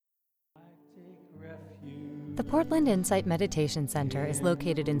The Portland Insight Meditation Center is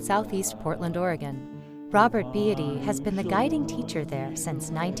located in Southeast Portland, Oregon. Robert Beatty has been the guiding teacher there since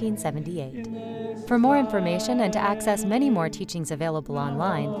 1978. For more information and to access many more teachings available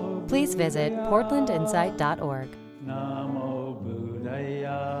online, please visit portlandinsight.org. Namo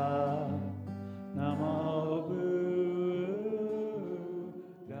Buddhaya, Namo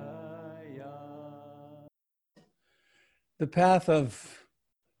Buddhaya. The path of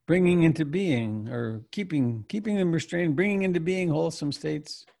bringing into being, or keeping them restrained, bringing into being wholesome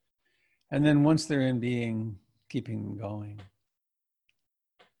states, and then once they're in being, keeping them going.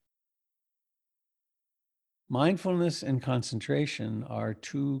 Mindfulness and concentration are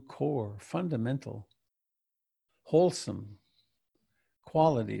two core, fundamental, wholesome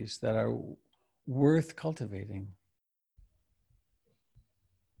qualities that are worth cultivating.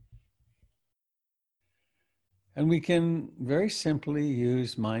 And we can very simply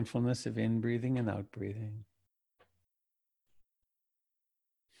use mindfulness of in-breathing and out-breathing.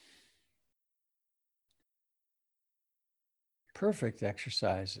 Perfect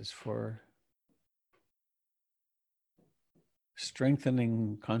exercises for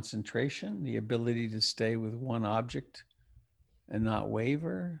strengthening concentration, the ability to stay with one object and not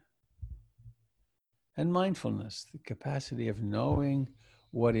waver, and mindfulness, the capacity of knowing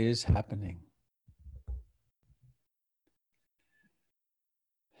what is happening.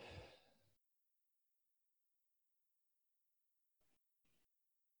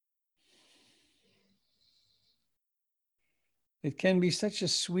 It can be such a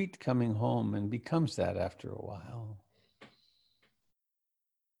sweet coming home, and becomes that after a while.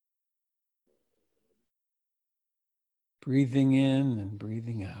 Breathing in and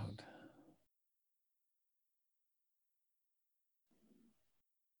breathing out.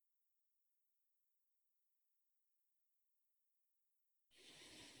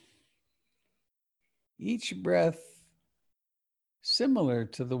 Each breath similar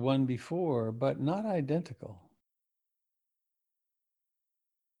to the one before, but not identical.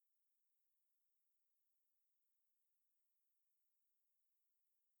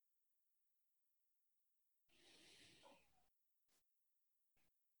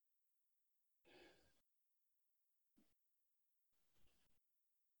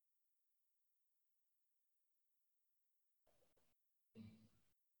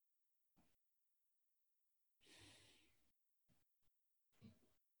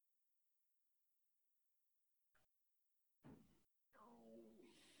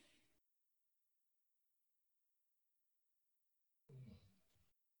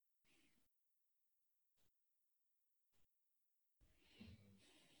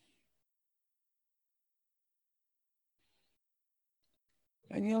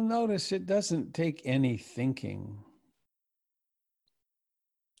 And you'll notice it doesn't take any thinking.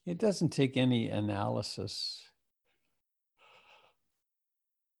 It doesn't take any analysis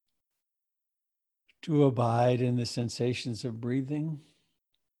to abide in the sensations of breathing.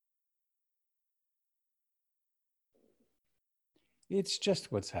 It's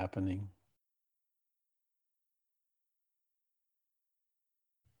just what's happening.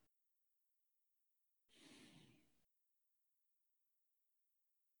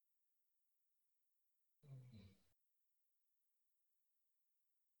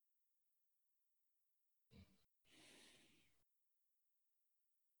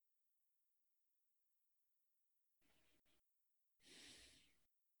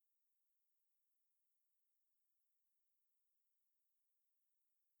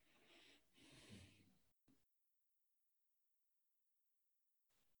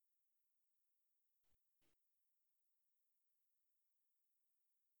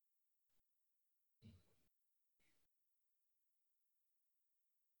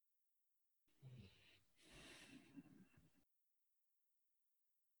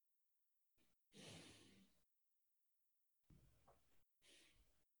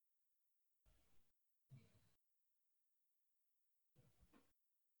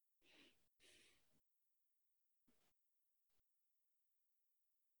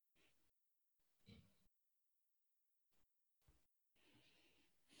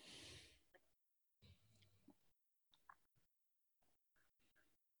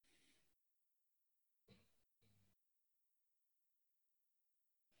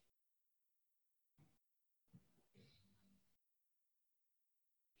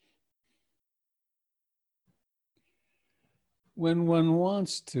 When one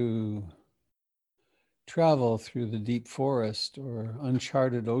wants to travel through the deep forest or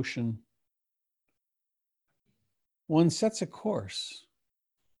uncharted ocean, one sets a course.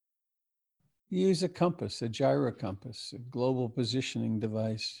 You use a compass, a gyrocompass, a global positioning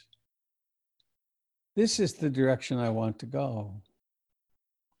device. This is the direction I want to go.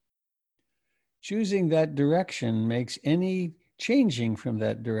 Choosing that direction makes any changing from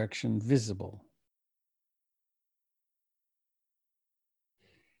that direction visible.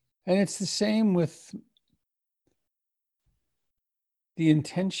 And it's the same with the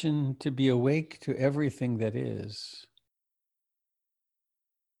intention to be awake to everything that is.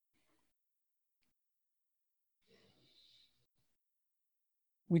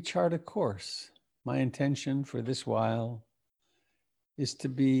 We chart a course. My intention for this while is to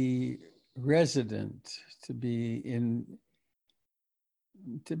be resident, to be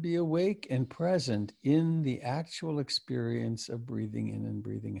awake and present in the actual experience of breathing in and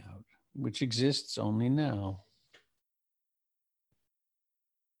breathing out, which exists only now.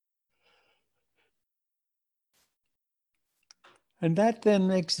 And that then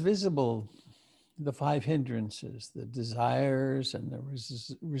makes visible the five hindrances, the desires and the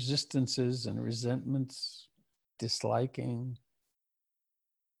resistances and resentments, disliking.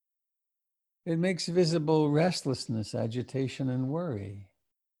 It makes visible restlessness, agitation, and worry,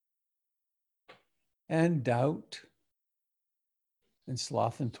 and doubt, and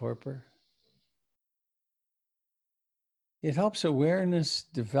sloth and torpor. It helps awareness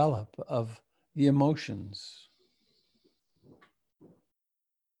develop of the emotions.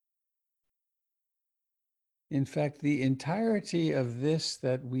 In fact, the entirety of this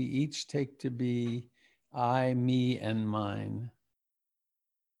that we each take to be I, me, and mine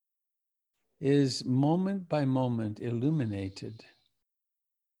is moment by moment illuminated,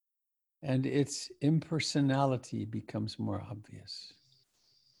 and its impersonality becomes more obvious.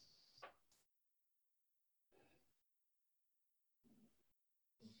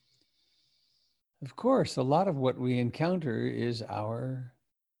 Of course, a lot of what we encounter is our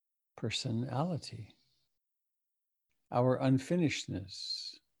personality, our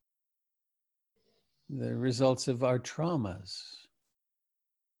unfinishedness, the results of our traumas,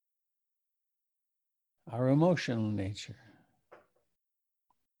 our emotional nature.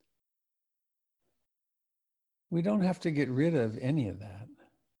 We don't have to get rid of any of that.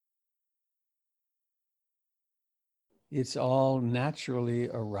 It's all naturally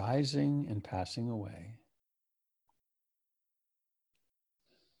arising and passing away.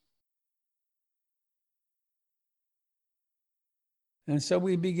 And so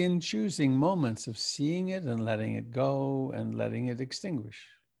we begin choosing moments of seeing it and letting it go and letting it extinguish,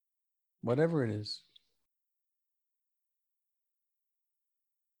 whatever it is.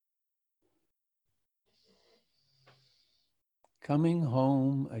 Coming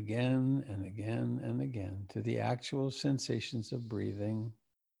home again and again and again to the actual sensations of breathing.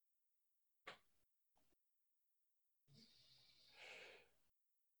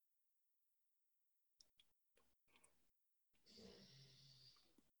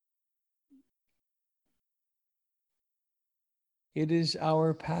 It is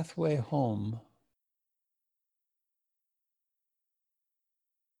our pathway home.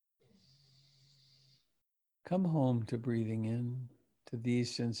 Come home to breathing in, to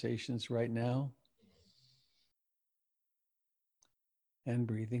these sensations right now, and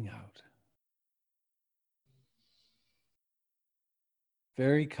breathing out.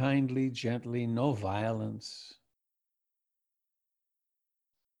 Very kindly, gently, no violence.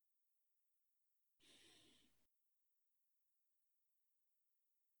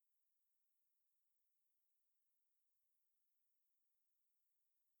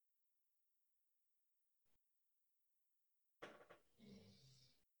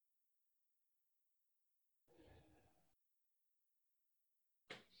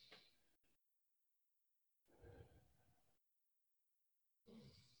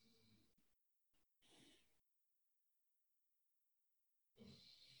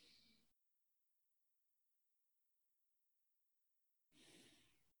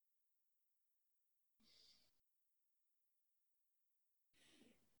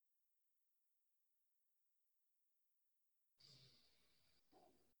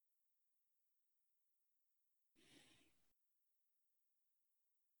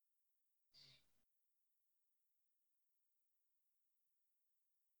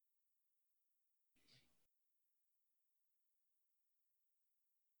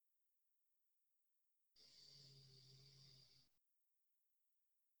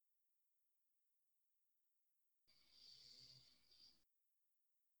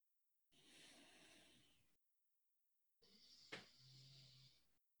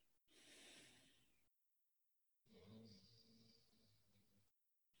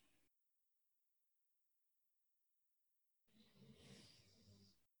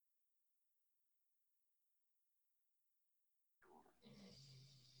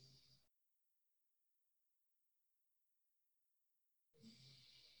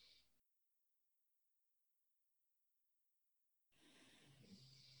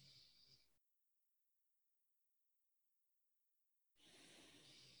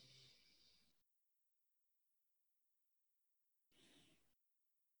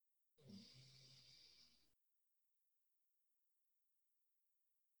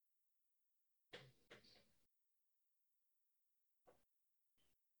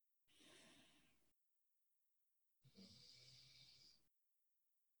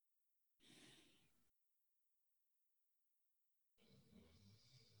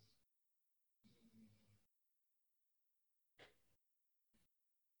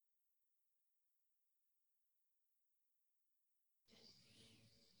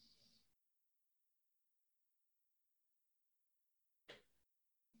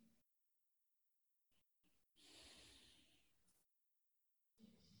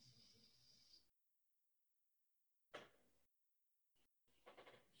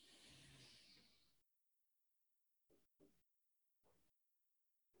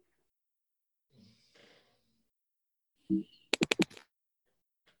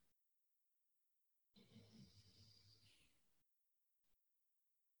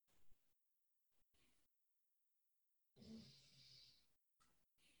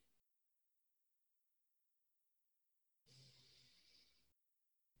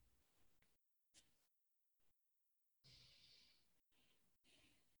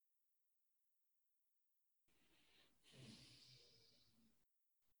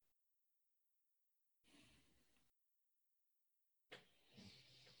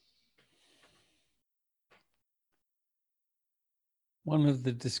 One of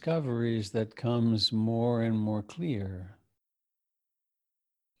the discoveries that comes more and more clear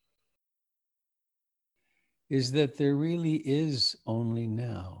is that there really is only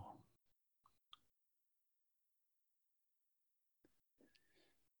now.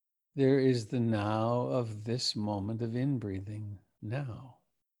 There is the now of this moment of inbreathing now.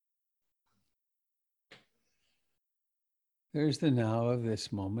 There's the now of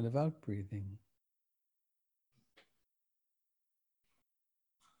this moment of outbreathing.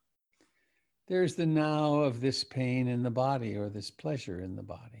 There's the now of this pain in the body or this pleasure in the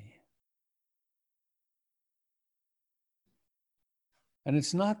body. And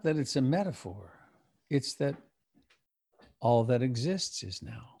it's not that it's a metaphor, it's that all that exists is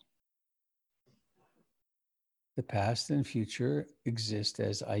now. The past and future exist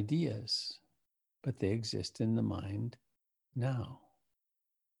as ideas, but they exist in the mind now.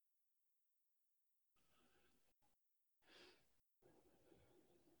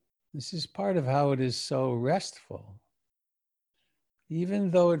 This is part of how it is so restful.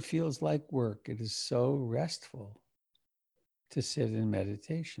 Even though it feels like work, it is so restful to sit in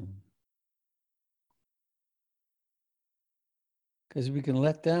meditation. Because we can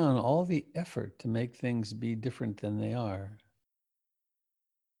let down all the effort to make things be different than they are.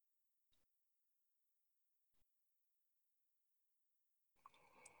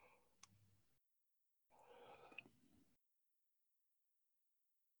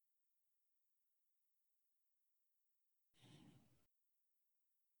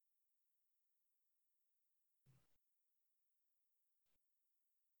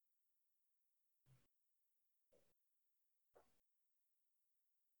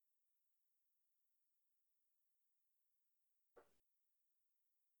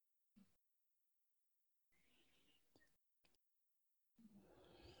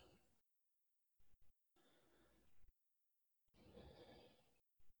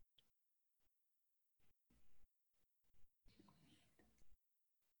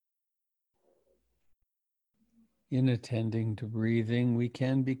 In attending to breathing, we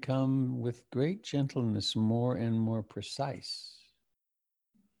can become, with great gentleness, more and more precise,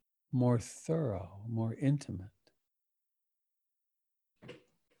 more thorough, more intimate.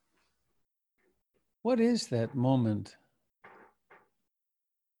 What is that moment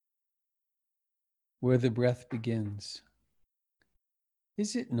where the breath begins?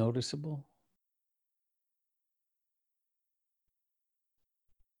 Is it noticeable?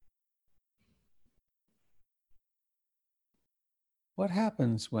 What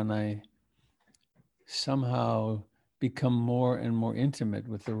happens when I somehow become more and more intimate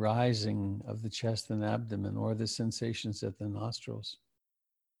with the rising of the chest and abdomen or the sensations at the nostrils?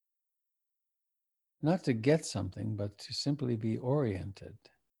 Not to get something, but to simply be oriented.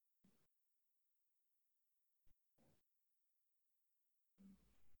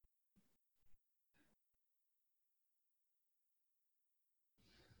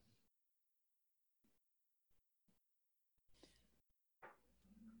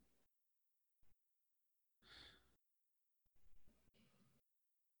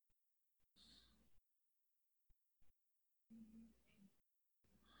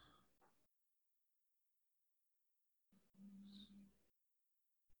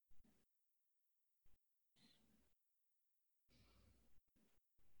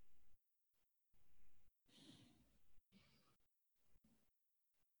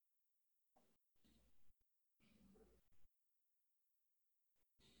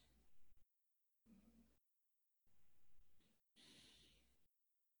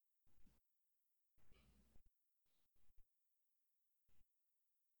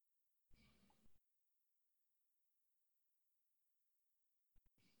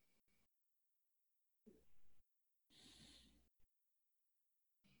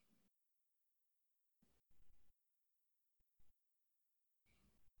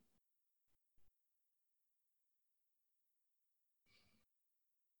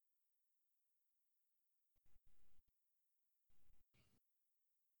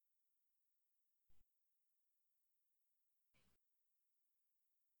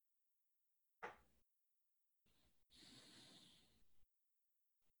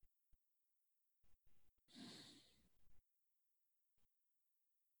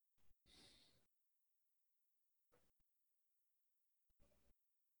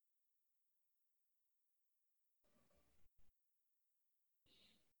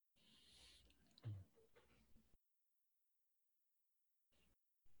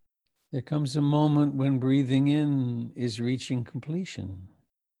 There comes a moment when breathing in is reaching completion,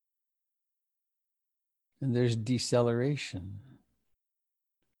 and there's deceleration.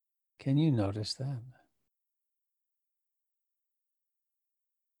 Can you notice that?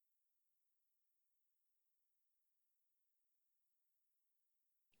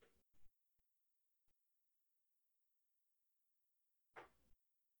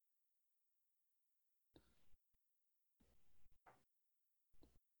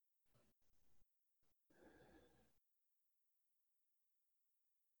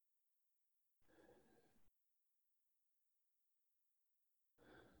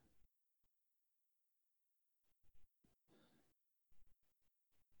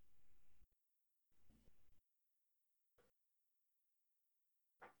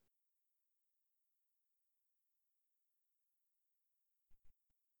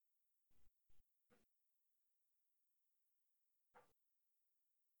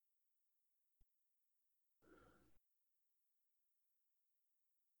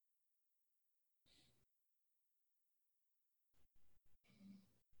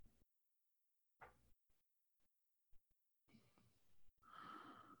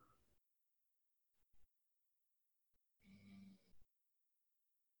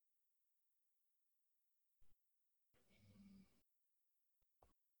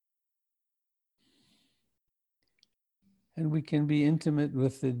 And we can be intimate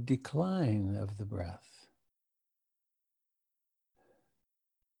with the decline of the breath.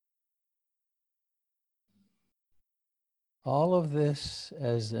 All of this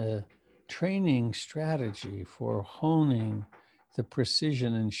as a training strategy for honing the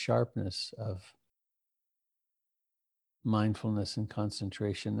precision and sharpness of mindfulness and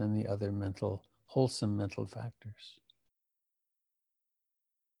concentration and the other wholesome mental factors.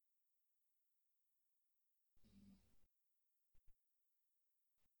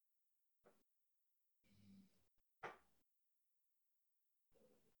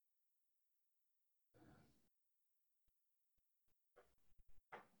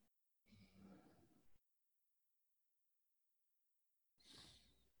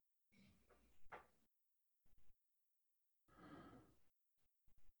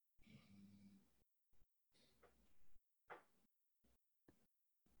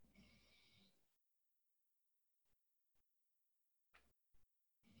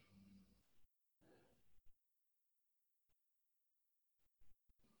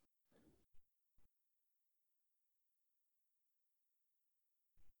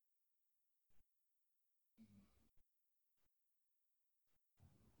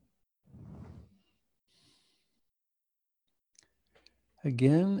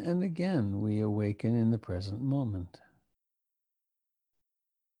 Again and again, we awaken in the present moment.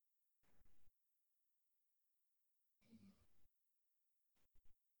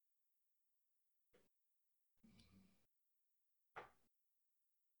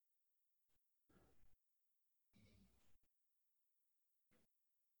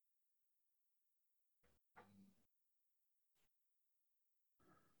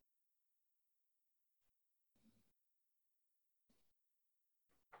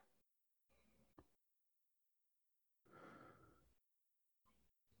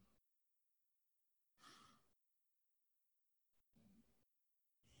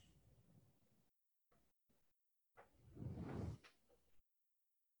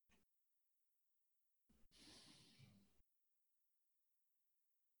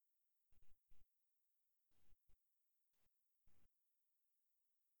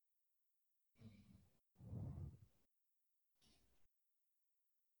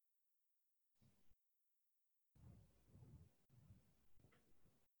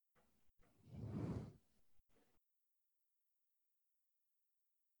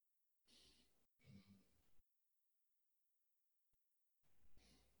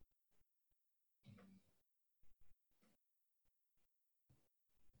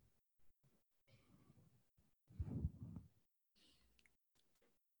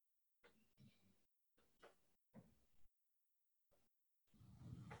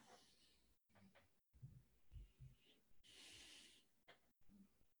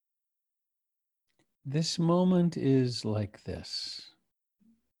 This moment is like this.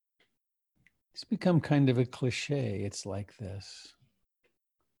 It's become kind of a cliche. It's like this.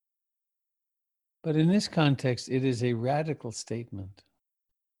 But in this context, it is a radical statement.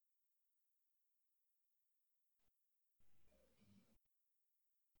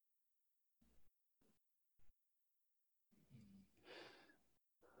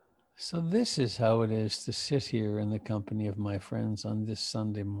 So, this is how it is to sit here in the company of my friends on this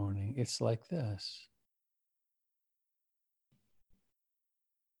Sunday morning. It's like this.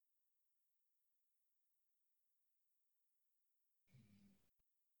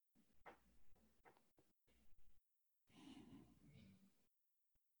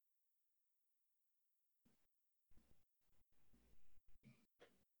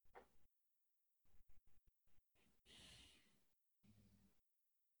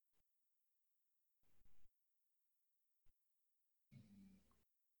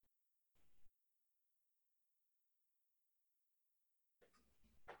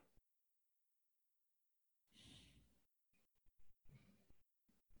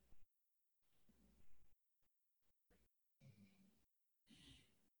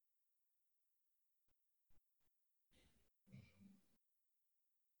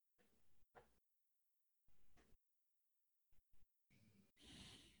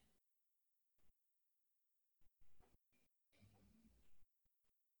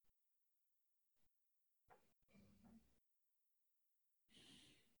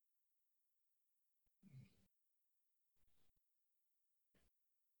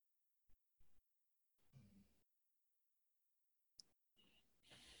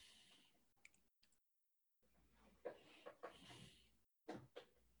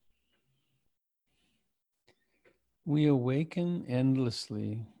 We awaken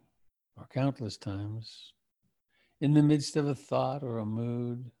endlessly or countless times in the midst of a thought or a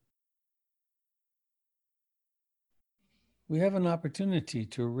mood. we have an opportunity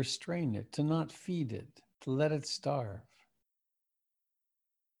to restrain it, to not feed it, to let it starve.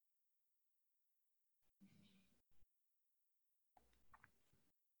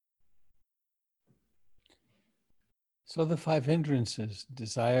 So the five hindrances: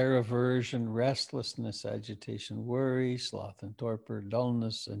 desire, aversion, restlessness, agitation, worry, sloth and torpor,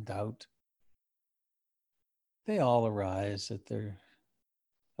 dullness and doubt, they all arise at their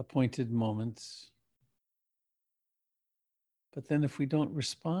appointed moments. But then if we don't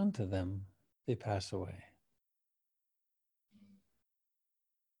respond to them, they pass away.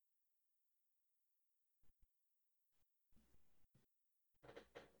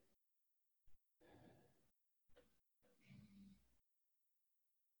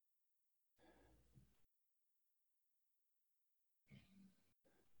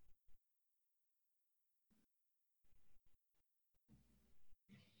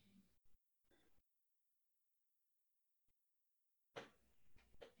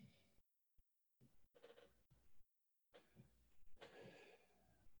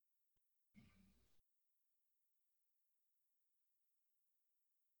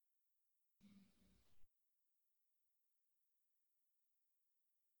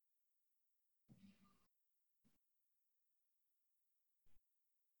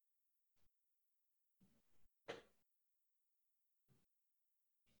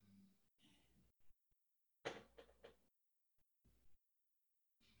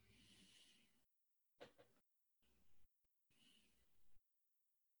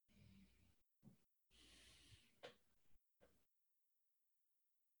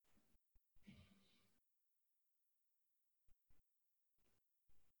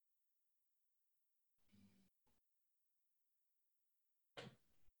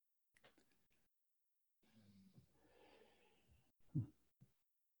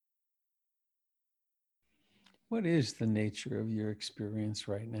 What is the nature of your experience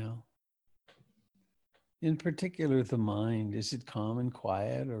right now? In particular, the mind. Is it calm and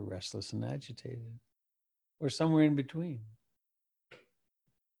quiet, or restless and agitated, or somewhere in between?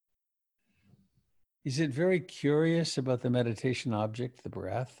 Is it very curious about the meditation object, the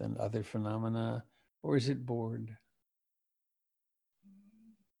breath, and other phenomena, or is it bored?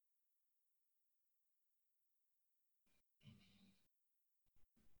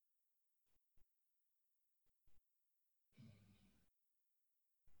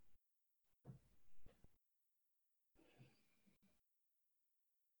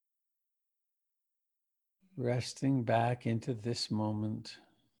 Resting back into this moment.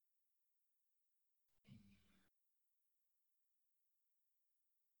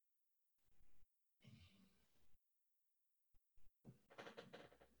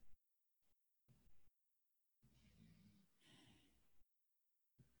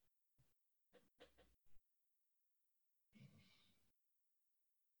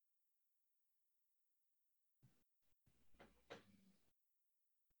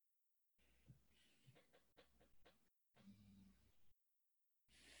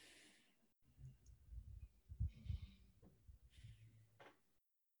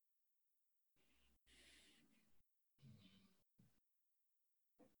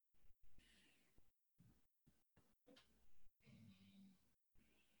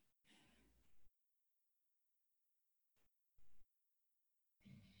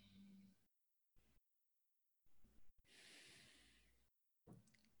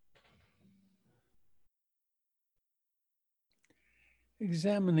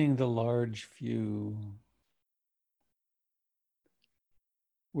 Examining the large view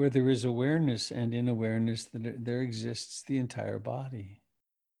where there is awareness, and in awareness that there exists the entire body.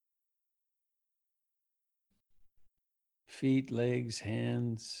 Feet, legs,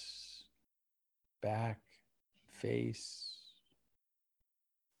 hands, back, face.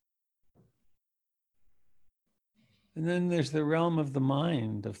 And then there's the realm of the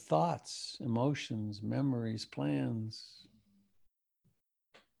mind, of thoughts, emotions, memories, plans.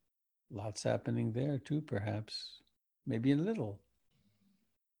 Lots happening there too, perhaps. Maybe a little.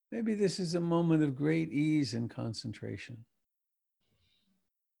 Maybe this is a moment of great ease and concentration.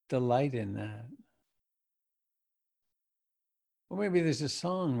 Delight in that. Or maybe there's a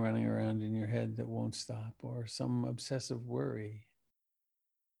song running around in your head that won't stop, or some obsessive worry.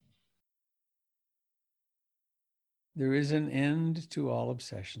 There is an end to all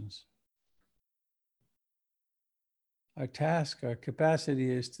obsessions. Our task, our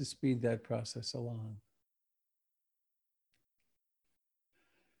capacity is to speed that process along.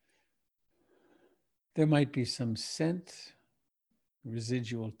 There might be some scent,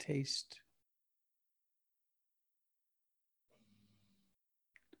 residual taste.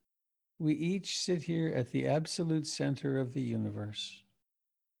 We each sit here at the absolute center of the universe,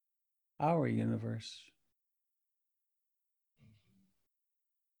 our universe.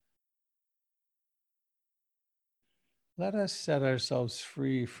 Let us set ourselves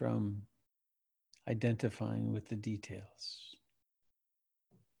free from identifying with the details.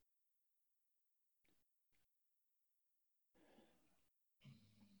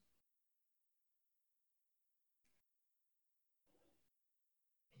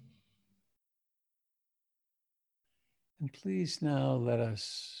 And please now let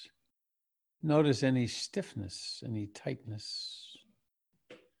us notice any stiffness, any tightness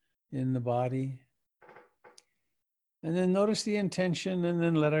in the body. And then notice the intention and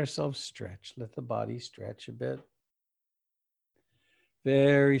then let ourselves stretch. Let the body stretch a bit.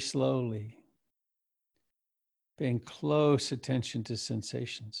 Very slowly. Paying close attention to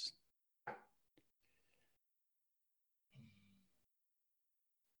sensations.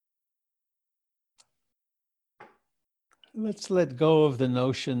 Let's let go of the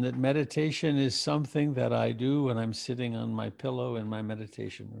notion that meditation is something that I do when I'm sitting on my pillow in my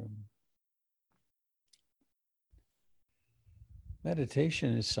meditation room.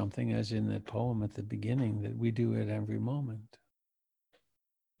 Meditation is something, as in that poem at the beginning, that we do at every moment.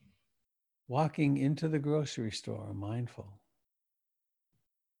 Walking into the grocery store, mindful.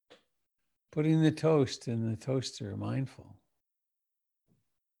 Putting the toast in the toaster, mindful.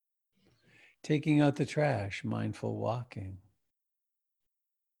 Taking out the trash, mindful walking.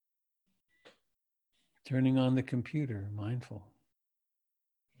 Turning on the computer, mindful.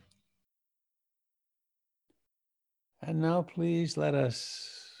 And now please let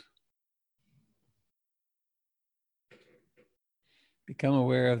us become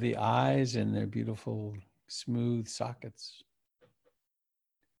aware of the eyes and their beautiful, smooth sockets.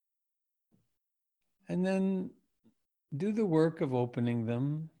 And then do the work of opening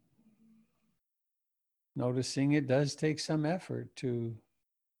them, noticing it does take some effort to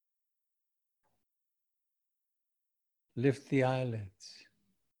lift the eyelids.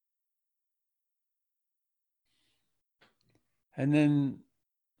 And then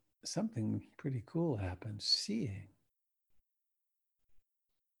something pretty cool happens, seeing.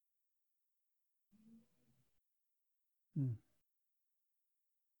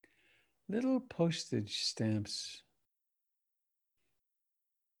 Little postage stamps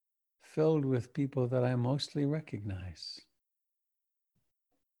filled with people that I mostly recognize.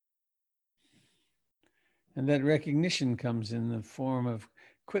 And that recognition comes in the form of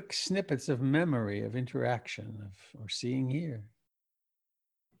quick snippets of memory, of interaction, or seeing here.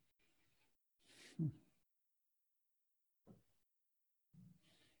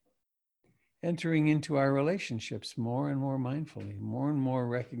 Entering into our relationships more and more mindfully, more and more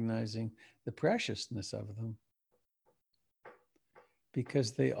recognizing the preciousness of them,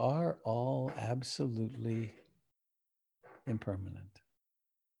 because they are all absolutely impermanent.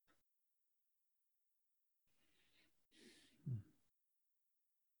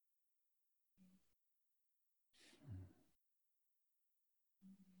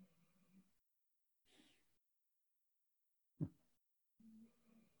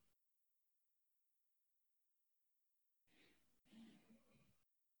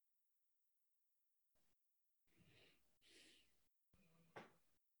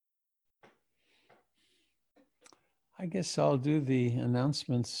 I guess I'll do the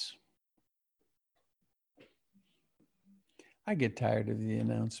announcements. I get tired of the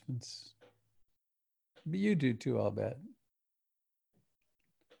announcements. But you do too, I'll bet.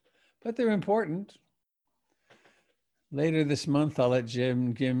 But they're important. Later this month, I'll let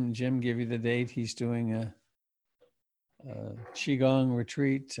Jim give you the date. He's doing a Qigong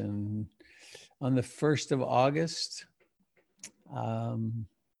retreat, and on the 1st of August,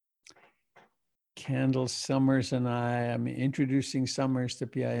 Candle Summers and I am introducing Summers to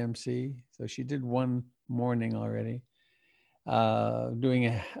PIMC. So she did one morning already, doing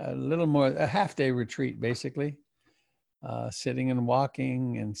a little more, a half-day retreat, basically, sitting and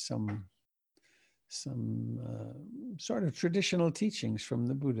walking and some sort of traditional teachings from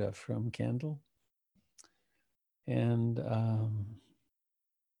the Buddha, from Candle. And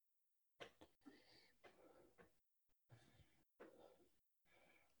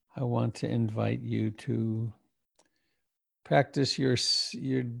I want to invite you to practice your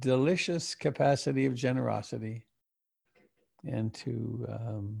delicious capacity of generosity, and to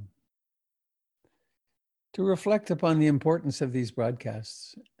reflect upon the importance of these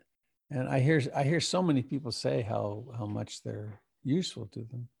broadcasts. And I hear so many people say how much they're useful to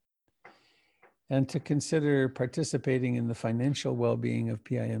them, and to consider participating in the financial well-being of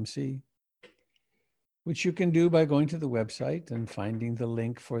PIMC. which you can do by going to the website and finding the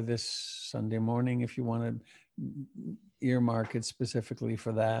link for this Sunday morning if you want to earmark it specifically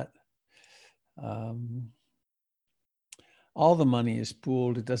for that. All the money is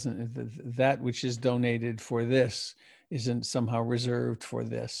pooled. It doesn't, that which is donated for this isn't somehow reserved for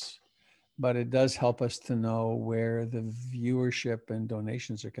this, but it does help us to know where the viewership and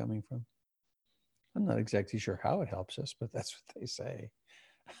donations are coming from. I'm not exactly sure how it helps us, but that's what they say.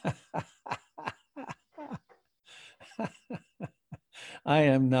 I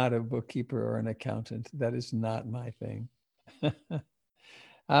am not a bookkeeper or an accountant. That is not my thing.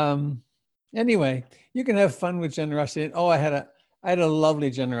 Anyway, you can have fun with generosity. Oh, I had a lovely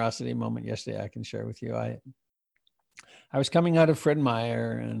generosity moment yesterday I can share with you. I was coming out of Fred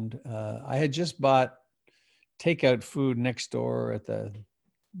Meyer, and I had just bought takeout food next door at the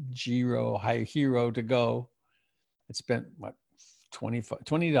Hero to go. I spent what,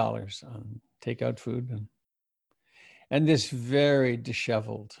 $20 on takeout food, and this very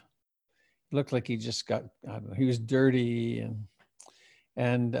disheveled, looked like he just got, I don't know, he was dirty,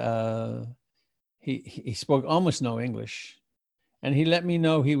 and he spoke almost no English, and he let me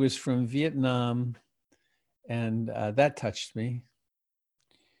know he was from Vietnam, and that touched me.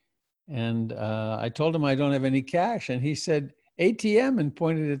 And I told him I don't have any cash, and he said ATM and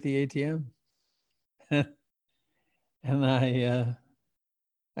pointed at the ATM. And I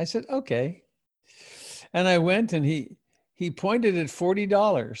said, okay. And I went, and he pointed at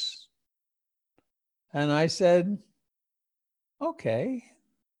 $40. And I said, okay.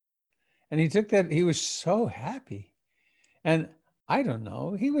 And he took that. He was so happy. And I don't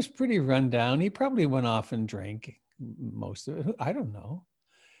know, he was pretty run down. He probably went off and drank most of it. I don't know.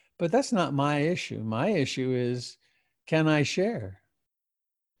 But that's not my issue. My issue is, can I share?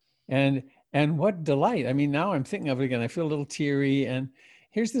 And what delight. I mean, now I'm thinking of it again. I feel a little teary. And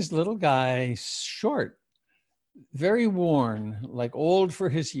here's this little guy, short, very worn, like old for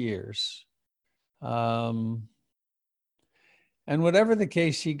his years. And whatever the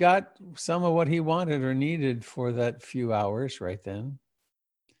case, he got some of what he wanted or needed for that few hours right then.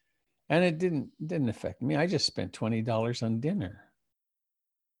 And it didn't affect me. I just spent $20 on dinner.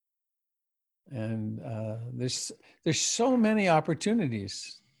 And there's so many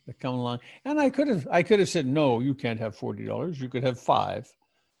opportunities that come along. And I could have said, no, you can't have $40. You could have $5.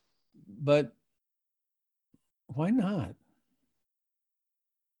 But why not?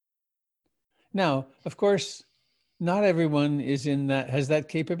 Now, of course, not everyone has that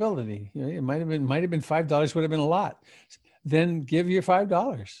capability. You know, it might have been $5 would have been a lot. Then give your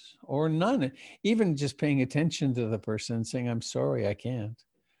 $5 or none. Even just paying attention to the person, saying, I'm sorry, I can't.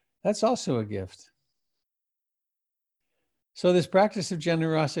 That's also a gift. So this practice of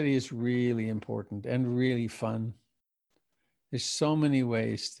generosity is really important and really fun. There's so many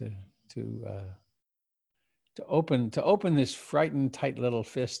ways to open this frightened, tight little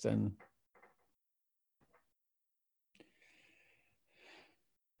fist. And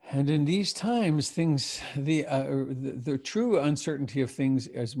in these times, the true uncertainty of things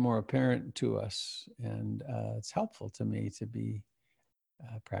is more apparent to us, and it's helpful to me to be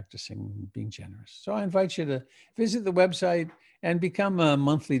practicing being generous. So I invite you to visit the website and become a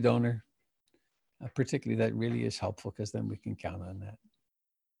monthly donor. Particularly, that really is helpful, because then we can count on that.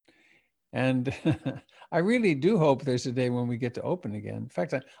 And I really do hope there's a day when we get to open again. In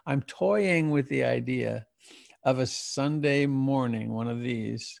fact, I'm toying with the idea of a Sunday morning, one of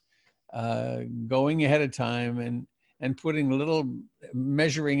these, going ahead of time and putting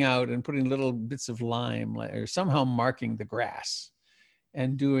measuring out and putting little bits of lime, or somehow marking the grass,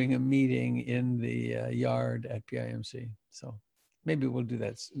 and doing a meeting in the yard at PIMC. So maybe we'll do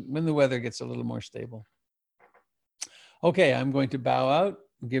that when the weather gets a little more stable. Okay, I'm going to bow out,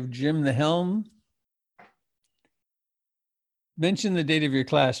 give Jim the helm. Mention the date of your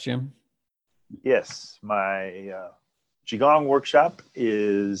class, Jim. Yes, my Qigong workshop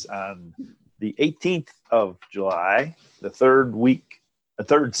is on the 18th of July, the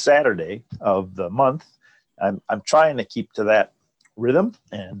third Saturday of the month. I'm trying to keep to that rhythm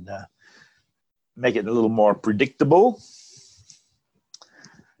and make it a little more predictable.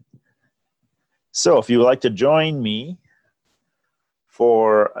 So if you would like to join me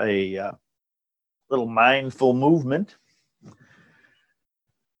for a little mindful movement,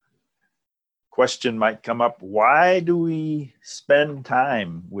 question might come up: why do we spend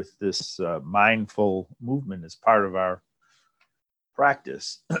time with this mindful movement as part of our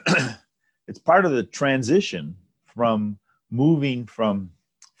practice? It's part of the transition from moving from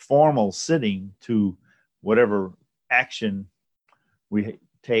formal sitting to whatever action we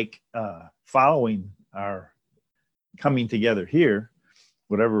take following our coming together here,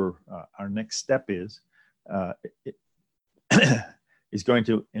 whatever our next step is. it is going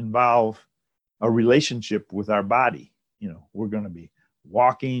to involve a relationship with our body. We're going to be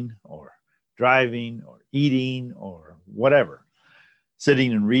walking or driving or eating or whatever,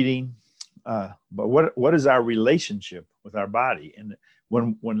 sitting and reading. But what is our relationship with our body? And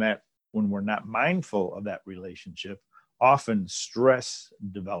when we're not mindful of that relationship, often stress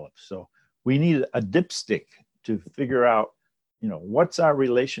develops. So we need a dipstick to figure out, what's our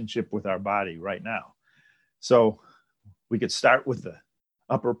relationship with our body right now. So we could start with the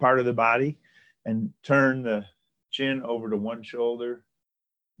upper part of the body and turn the chin over to one shoulder,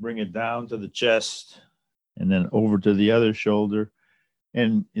 bring it down to the chest, and then over to the other shoulder.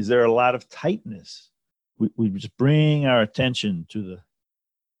 And is there a lot of tightness? We just bring our attention to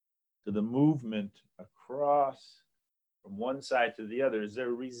the movement across from one side to the other. Is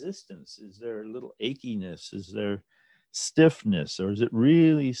there resistance? Is there a little achiness? Is there stiffness? Or is it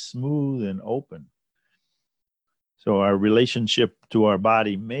really smooth and open? So our relationship to our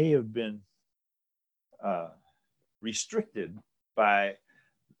body may have been restricted by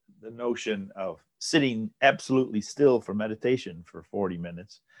the notion of sitting absolutely still for meditation for 40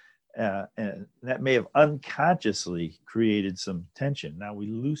 minutes. And that may have unconsciously created some tension. Now we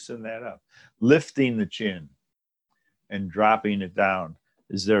loosen that up, lifting the chin and dropping it down.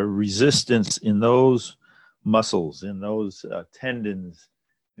 Is there resistance in those muscles, in those tendons,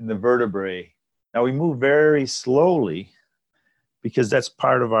 in the vertebrae? Now we move very slowly because that's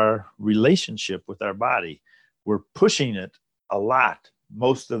part of our relationship with our body. We're pushing it a lot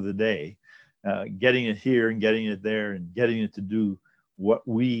most of the day, getting it here and getting it there and getting it to do what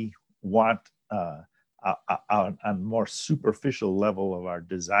we want on a more superficial level of our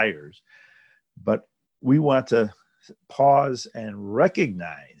desires. But we want to pause and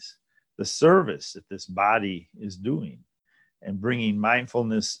recognize the service that this body is doing and bringing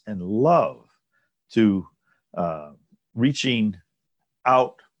mindfulness and love to reaching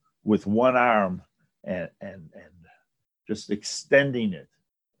out with one arm and just extending it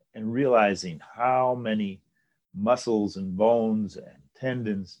and realizing how many muscles and bones and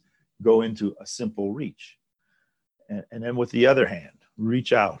tendons go into a simple reach. And then with the other hand,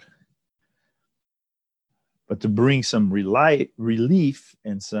 reach out. But to bring some relief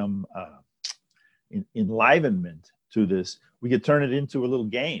and some enlivenment to this, we could turn it into a little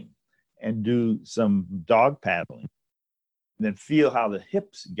game and do some dog paddling. And then feel how the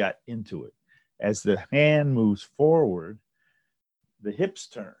hips got into it. As the hand moves forward, the hips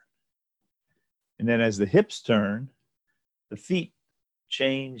turn. And then as the hips turn, the feet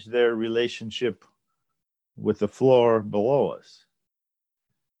change their relationship with the floor below us.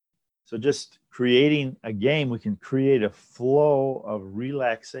 So just creating a game, we can create a flow of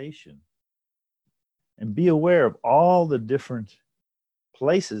relaxation and be aware of all the different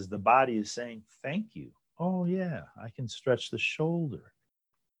places the body is saying, thank you. Oh yeah, I can stretch the shoulder.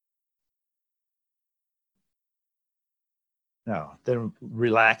 Now, then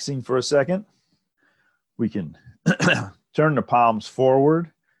relaxing for a second, we can turn the palms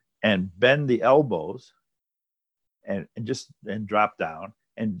forward and bend the elbows and drop down,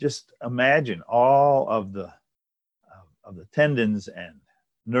 and just imagine all of the tendons and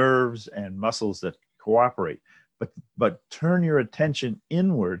nerves and muscles that cooperate. But turn your attention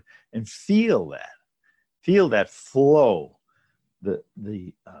inward and feel that flow,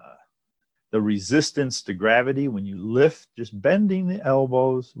 the resistance to gravity when you lift, just bending the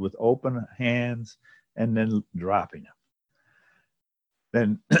elbows with open hands and then dropping them.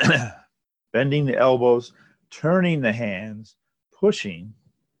 Then bending the elbows, turning the hands, pushing,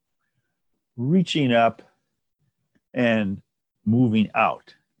 reaching up, and moving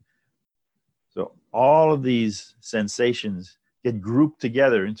out. So all of these sensations get grouped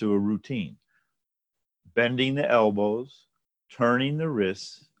together into a routine. Bending the elbows, turning the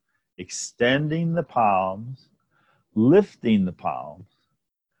wrists, extending the palms, lifting the palms,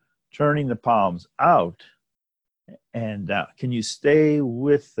 turning the palms out and down. Can you stay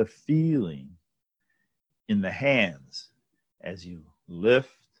with the feeling in the hands as you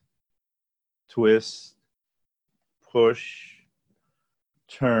lift, twist, push,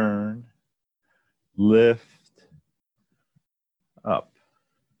 turn, lift, up?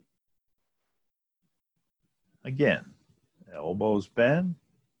 Again, elbows bend,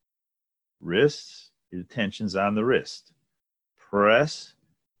 wrists, the tension's on the wrist. Press,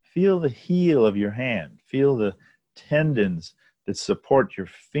 feel the heel of your hand. Feel the tendons that support your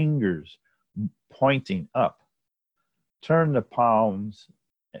fingers pointing up. Turn the palms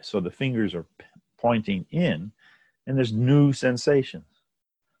so the fingers are pointing in, and there's new sensations.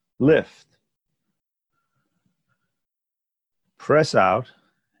 Lift. Press out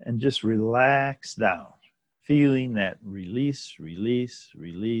and just relax down. feeling that release, release,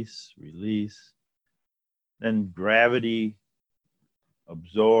 release, release. Then gravity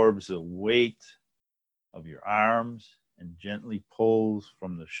absorbs the weight of your arms and gently pulls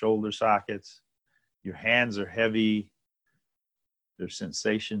from the shoulder sockets. Your hands are heavy. There's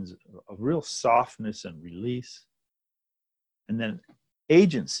sensations of real softness and release. And then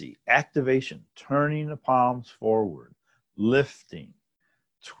agency, activation, turning the palms forward, lifting,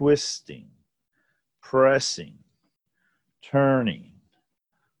 twisting, pressing, turning,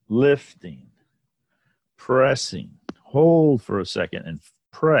 lifting, pressing. Hold for a second and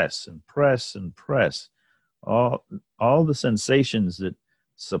press and press and press. All the sensations that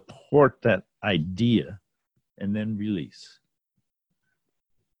support that idea, and then release.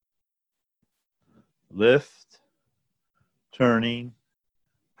 Lift, turning,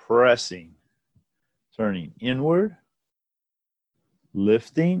 pressing, turning inward,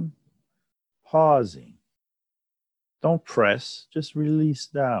 lifting, pausing. Don't press, just release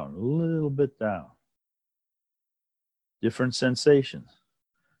down, a little bit down. Different sensations.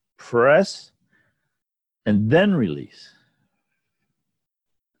 Press and then release.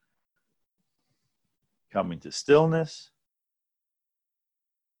 Coming to stillness.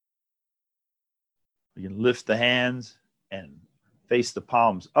 We can lift the hands and face the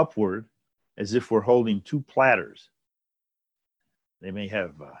palms upward as if we're holding two platters. They may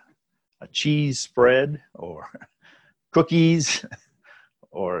have a cheese spread or cookies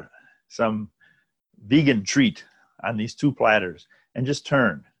or some vegan treat on these two platters, and just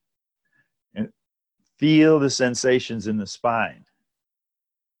turn and feel the sensations in the spine.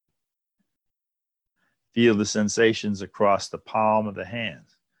 Feel the sensations across the palm of the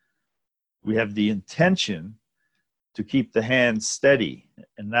hands. We have the intention to keep the hands steady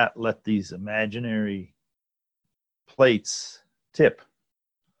and not let these imaginary plates tip.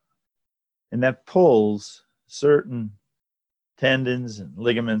 And that pulls certain tendons and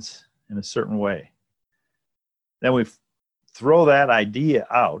ligaments in a certain way. Then we throw that idea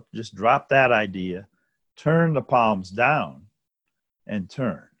out, just drop that idea, turn the palms down and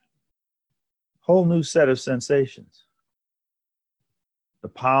turn. Whole new set of sensations. The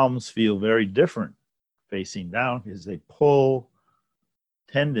palms feel very different facing down because they pull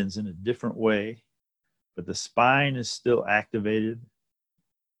tendons in a different way, but the spine is still activated.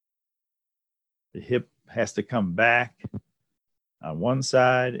 The hip has to come back on one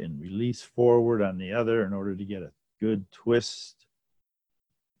side and release forward on the other in order to get a good twist.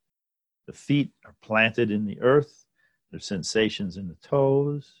 The feet are planted in the earth. There's sensations in the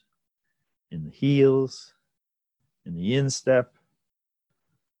toes, in the heels, in the instep,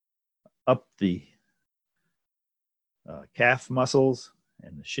 up the calf muscles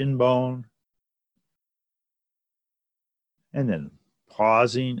and the shin bone, and then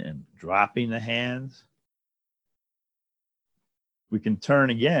pausing and dropping the hands. We can turn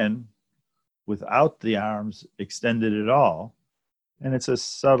again without the arms extended at all, and it's a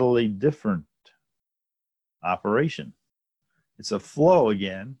subtly different operation. It's a flow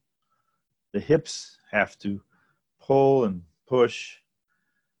again. The hips have to pull and push.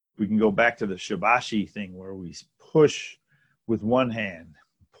 We can go back to the shibashi thing where we push with one hand,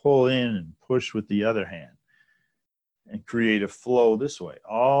 pull in and push with the other hand, and create a flow this way.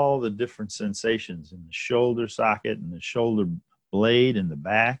 All the different sensations in the shoulder socket and the shoulder blade in the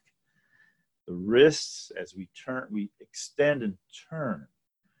back. The wrists, as we turn, we extend and turn,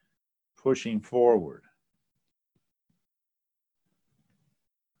 pushing forward.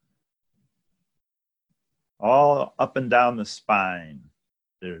 All up and down the spine,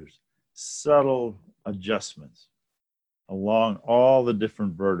 there's subtle adjustments along all the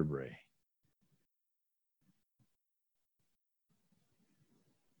different vertebrae.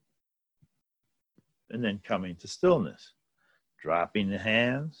 And then coming to stillness, dropping the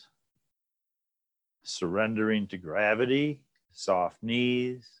hands, surrendering to gravity, soft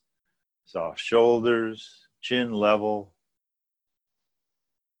knees, soft shoulders, chin level.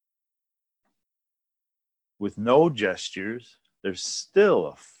 With no gestures, there's still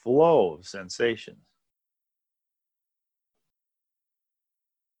a flow of sensations.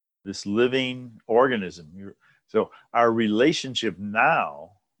 This living organism. So our relationship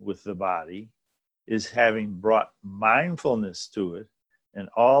now with the body is having brought mindfulness to it and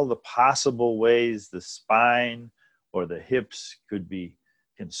all the possible ways the spine or the hips could be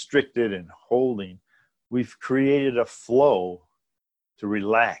constricted and holding. We've created a flow to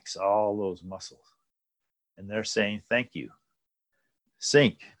relax all those muscles. And they're saying, thank you.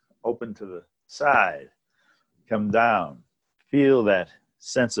 Sink, open to the side, come down, feel that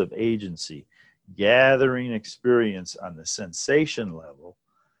sense of agency, gathering experience on the sensation level,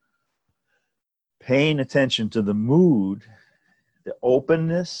 paying attention to the mood, the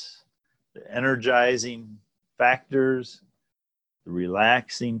openness, the energizing factors, the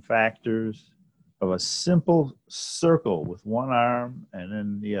relaxing factors of a simple circle with one arm and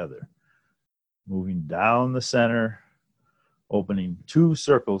then the other. Moving down the center, opening 2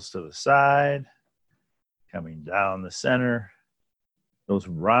 circles to the side, coming down the center. Those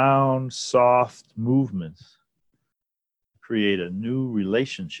round, soft movements create a new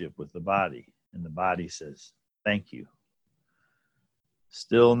relationship with the body, and the body says, thank you.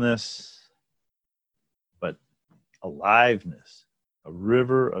 Stillness, but aliveness, a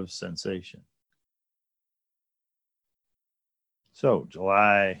river of sensation. So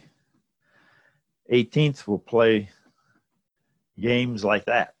July 18th, we'll play games like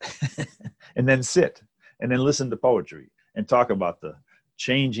that and then sit and then listen to poetry and talk about the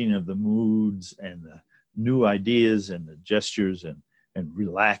changing of the moods and the new ideas and the gestures and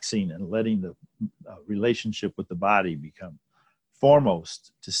relaxing and letting the relationship with the body become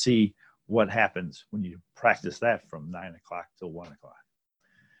foremost to see what happens when you practice that from 9 o'clock till 1 o'clock.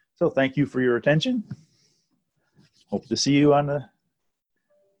 So thank you for your attention. Hope to see you on the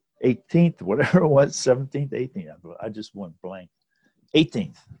 18th, whatever it was, 17th, 18th. I just went blank.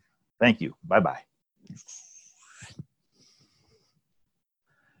 18th. Thank you. Bye-bye.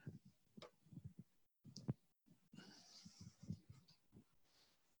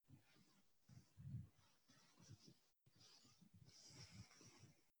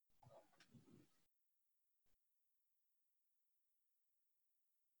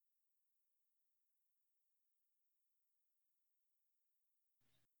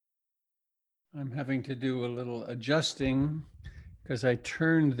 I'm having to do a little adjusting because I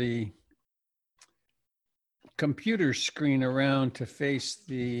turned the computer screen around to face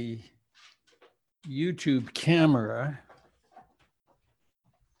the YouTube camera.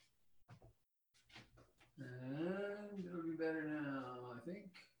 And it'll be better now, I think.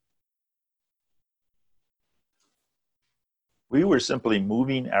 We were simply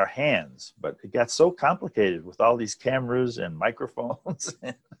moving our hands, but it got so complicated with all these cameras and microphones.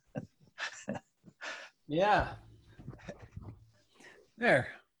 Yeah. There.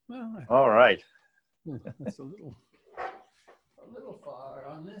 Well, All right. that's a little far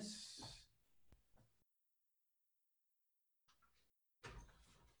on this.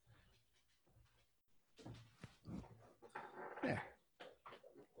 There.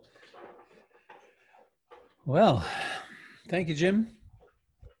 Well, thank you, Jim.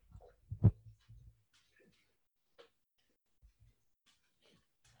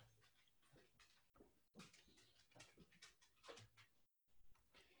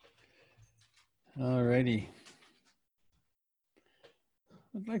 All righty.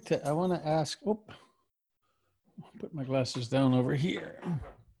 I want to ask, I'll put my glasses down over here.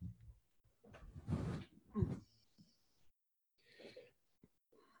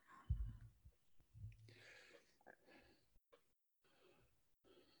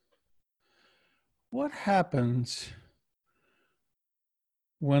 What happens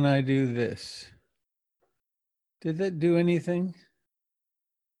when I do this? Did that do anything?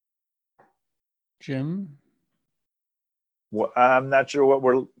 Jim? Well, I'm not sure what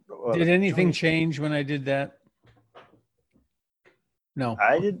we're... Did anything change when I did that? No.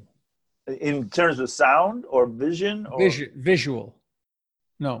 I did, in terms of sound or vision? Or... Visual.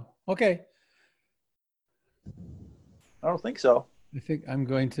 No. Okay. I don't think so. I think I'm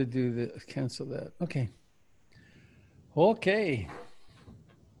going to cancel that. Okay. Okay.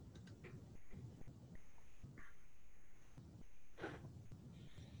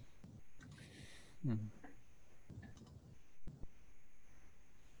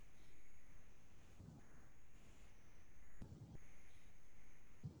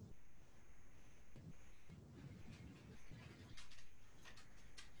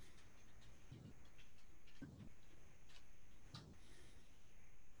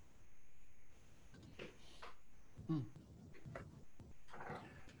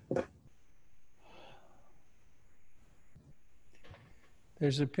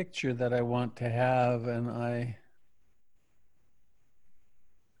 There's a picture that I want to have, and I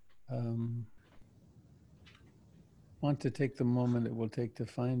want to take the moment it will take to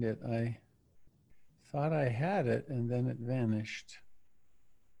find it. I thought I had it, and then it vanished.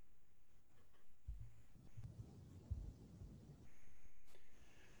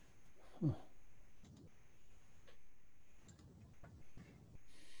 Huh.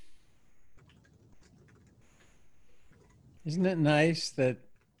 Isn't it nice that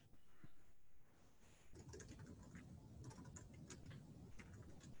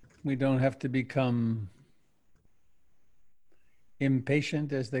we don't have to become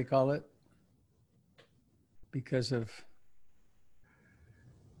impatient, as they call it? because of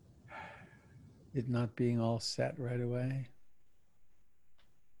it not being all set right away.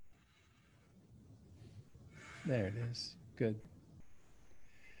 There it is. Good.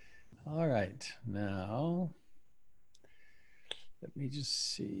 All right. Now, let me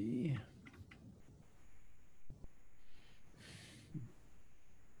just see.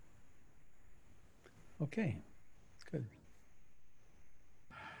 Okay, good.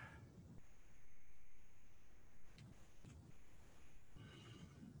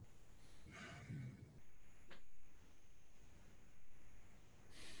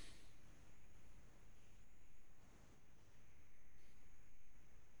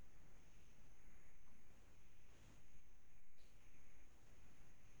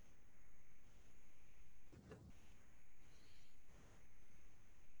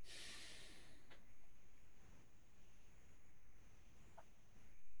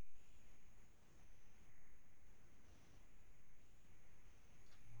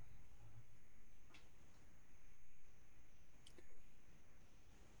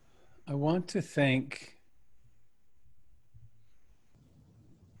 I want to thank,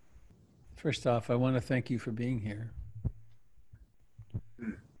 first off, I want to thank you for being here.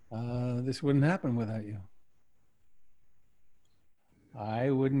 This wouldn't happen without you.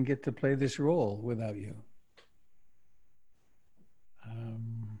 I wouldn't get to play this role without you.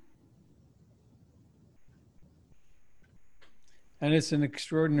 And it's an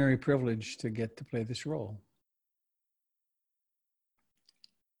extraordinary privilege to get to play this role.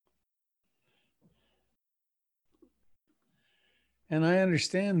 And I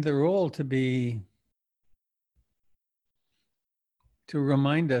understand the role to be to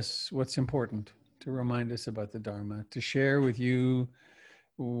remind us what's important, to remind us about the Dharma, to share with you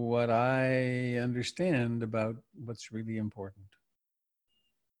what I understand about what's really important.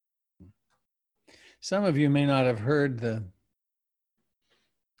 Some of you may not have heard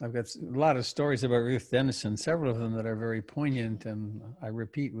I've got a lot of stories about Ruth Denison, several of them that are very poignant and I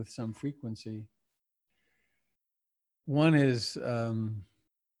repeat with some frequency. One is in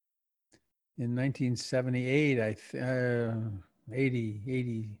 1978,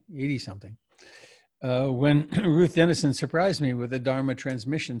 80 something, when Ruth Denison surprised me with a Dharma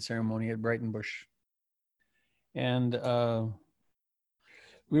transmission ceremony at Brighton Bush. And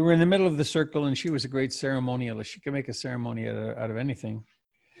we were in the middle of the circle and she was a great ceremonialist. She could make a ceremony out of anything.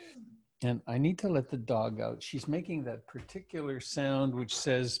 And I need to let the dog out. She's making that particular sound which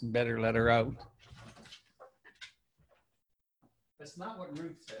says, better let her out. That's not what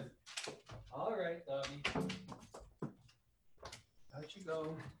Ruth said. All right, doggy. Out you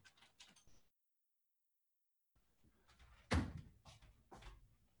go.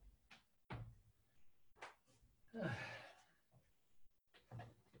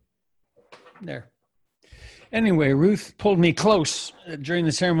 There. Anyway, Ruth pulled me close during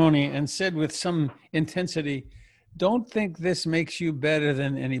the ceremony and said with some intensity, don't think this makes you better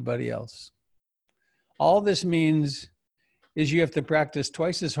than anybody else. All this means is you have to practice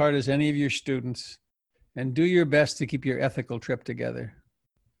twice as hard as any of your students and do your best to keep your ethical trip together.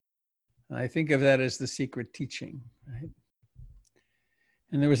 And I think of that as the secret teaching, right?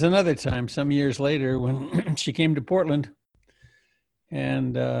 And there was another time some years later when she came to Portland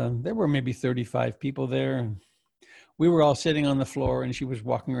and there were maybe 35 people there. And we were all sitting on the floor and she was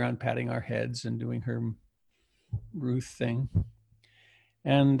walking around patting our heads and doing her Ruth thing.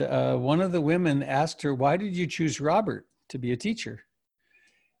 And one of the women asked her, why did you choose Robert to be a teacher?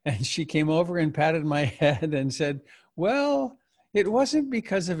 And she came over and patted my head and said, well, it wasn't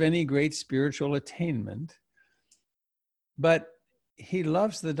because of any great spiritual attainment, but he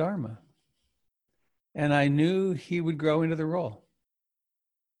loves the Dharma. And I knew he would grow into the role.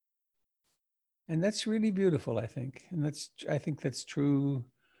 And that's really beautiful, I think. And I think that's true.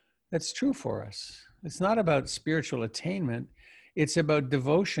 That's true for us. It's not about spiritual attainment. It's about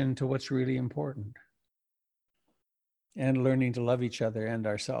devotion to what's really important and learning to love each other and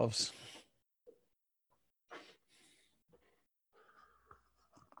ourselves.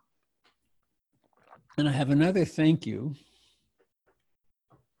 And I have another thank you,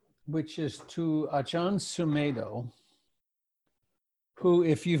 which is to Ajahn Sumedho, who,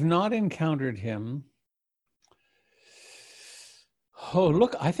 if you've not encountered him, oh,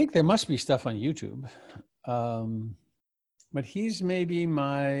 look, I think there must be stuff on YouTube. But he's maybe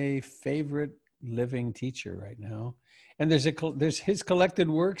my favorite living teacher right now. And there's his collected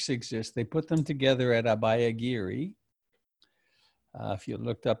works exist. They put them together at Abhayagiri. If you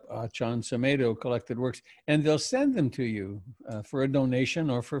looked up Ajahn Sumedho collected works, and they'll send them to you for a donation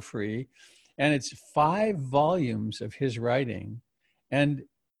or for free. And it's 5 volumes of his writing. And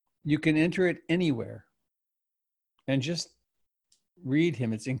you can enter it anywhere. and just read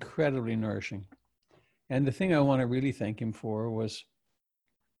him. It's incredibly nourishing. And the thing I want to really thank him for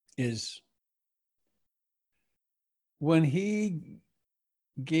is when he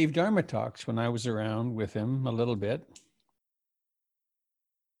gave Dharma talks, when I was around with him a little bit,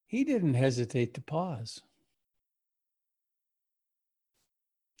 he didn't hesitate to pause.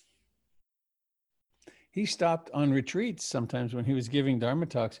 He stopped on retreats sometimes when he was giving Dharma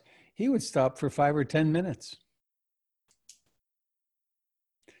talks. He would stop for 5 or 10 minutes.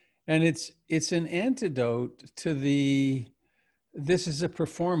 And it's an antidote to this is a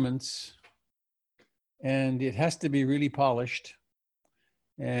performance and it has to be really polished.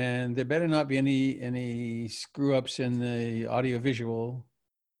 And there better not be any screw ups in the audiovisual.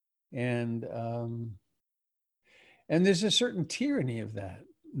 And there's a certain tyranny of that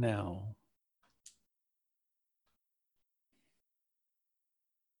now.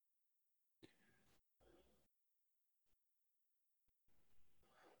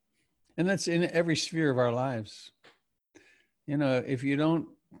 And that's in every sphere of our lives. You know, if you don't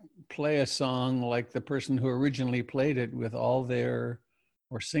play a song like the person who originally played it with all their,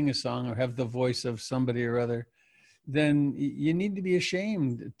 or sing a song or have the voice of somebody or other, then you need to be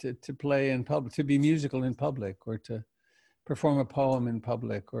ashamed to play in public, to be musical in public, or to perform a poem in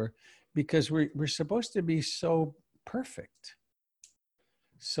public, or because we're supposed to be so perfect,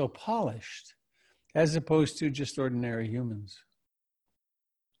 so polished, as opposed to just ordinary humans.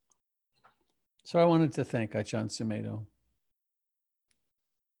 So I wanted to thank Ajahn Sumedho.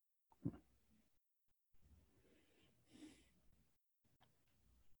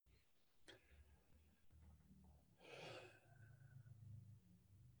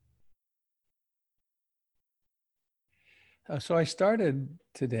 So I started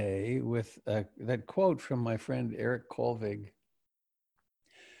today with that quote from my friend Eric Kolvig,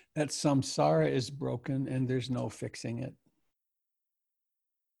 that samsara is broken and there's no fixing it.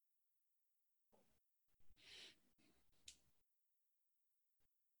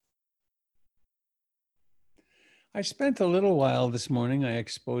 I spent a little while this morning, I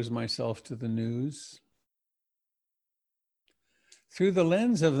exposed myself to the news. Through the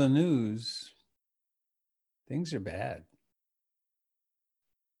lens of the news, things are bad.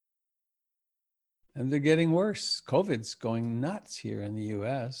 And they're getting worse. COVID's going nuts here in the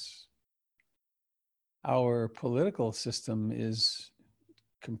US. Our political system is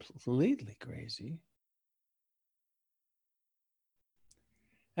completely crazy.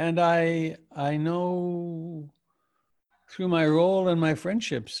 And I know through my role and my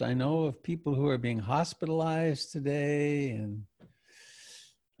friendships, I know of people who are being hospitalized today. And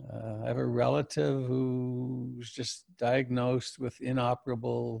I have a relative who was just diagnosed with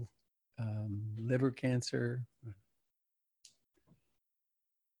inoperable liver cancer.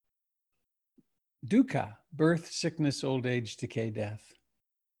 Dukkha, birth, sickness, old age, decay, death.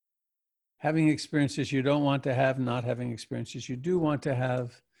 Having experiences you don't want to have, not having experiences you do want to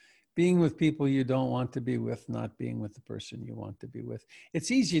have, being with people you don't want to be with, not being with the person you want to be with.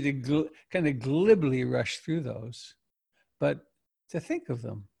 It's easy to kind of glibly rush through those, but to think of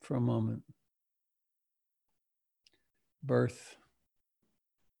them for a moment. Birth,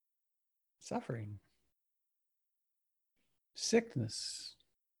 suffering, sickness,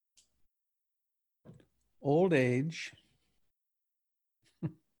 old age,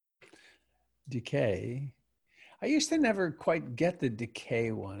 decay. I used to never quite get the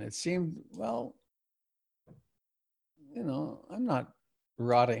decay one. It seemed, well, you know, I'm not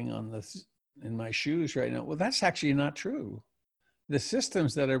rotting on this in my shoes right now. Well, that's actually not true. The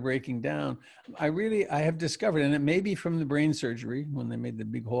systems that are breaking down, I have discovered, and it may be from the brain surgery when they made the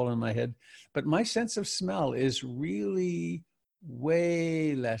big hole in my head, but my sense of smell is really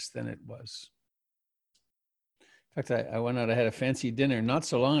way less than it was. In fact, I went out, I had a fancy dinner not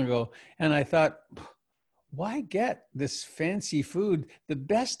so long ago, and I thought, why get this fancy food? The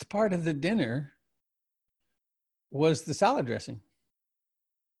best part of the dinner was the salad dressing.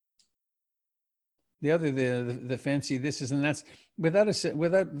 The other, the fancy this is and that's, without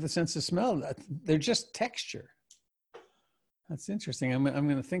the sense of smell. They're just texture. That's interesting. I'm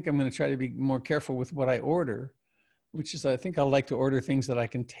going to try to be more careful with what I order, which is I think I'll like to order things that I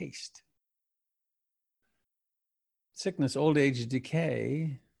can taste. Sickness, old age,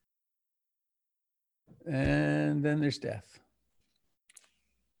 decay, and then there's death.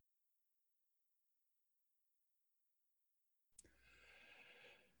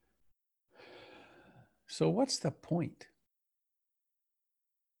 So what's the point?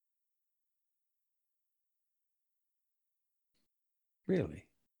 Really?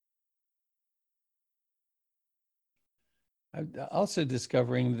 I'm also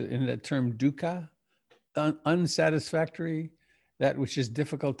discovering that in the term dukkha, unsatisfactory, that which is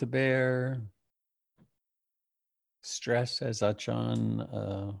difficult to bear, stress, as Achan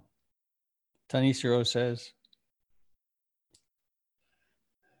Tanisiro says.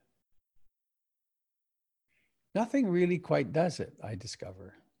 Nothing really quite does it, I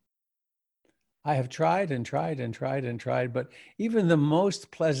discover. I have tried and tried and tried and tried, but even the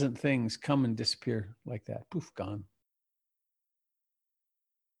most pleasant things come and disappear like that. Poof, gone.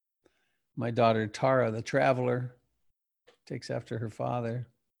 My daughter, Tara, the traveler, takes after her father.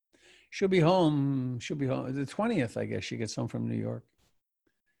 She'll be home. The 20th, I guess. She gets home from New York.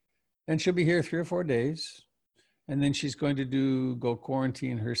 And she'll be here 3 or 4 days. And then she's going to go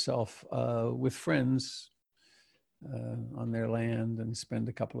quarantine herself with friends on their land and spend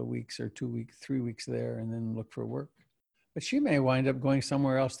a couple of weeks or 2 weeks, 3 weeks there, and then look for work. But she may wind up going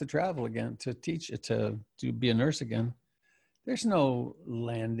somewhere else to travel again, to teach, to be a nurse again. There's no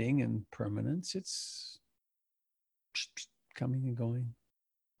landing and permanence. It's coming and going.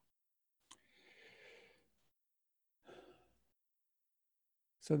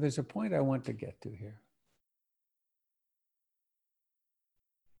 So there's a point I want to get to here.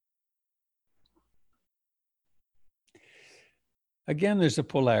 Again, there's a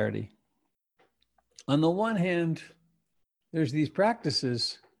polarity. On the one hand, there's these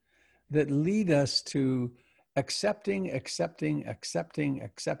practices that lead us to accepting,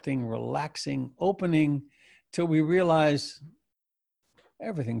 relaxing, opening, till we realize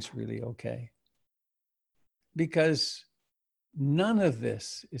everything's really okay. Because none of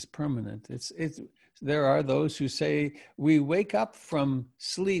this is permanent. There are those who say we wake up from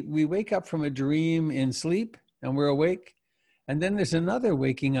sleep, we wake up from a dream in sleep and we're awake. And then there's another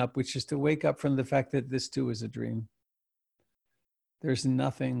waking up, which is to wake up from the fact that this too is a dream. There's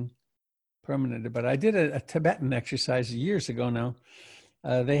nothing permanent about it. I did a Tibetan exercise years ago now.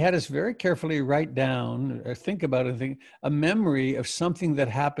 They had us very carefully write down or think about a memory of something that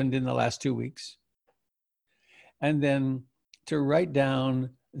happened in the last 2 weeks. And then to write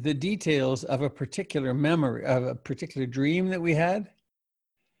down the details of a particular memory, of a particular dream that we had.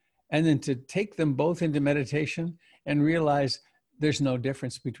 And then to take them both into meditation and realize there's no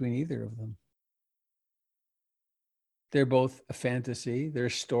difference between either of them. They're both a fantasy, they're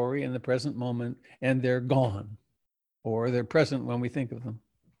a story in the present moment, and they're gone, or they're present when we think of them.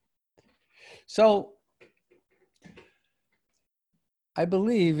 So I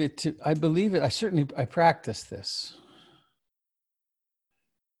believe it, I practice this.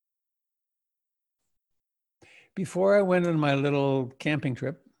 Before I went on my little camping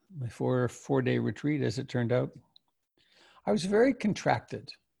trip, my four-day retreat, as it turned out, I was very contracted.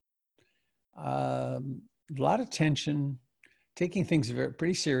 A lot of tension, taking things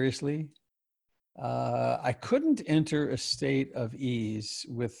pretty seriously. I couldn't enter a state of ease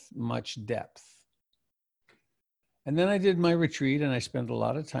with much depth. And then I did my retreat and I spent a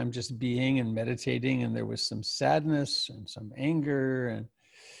lot of time just being and meditating, and there was some sadness and some anger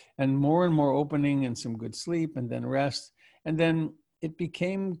and more opening and some good sleep and then rest. And then it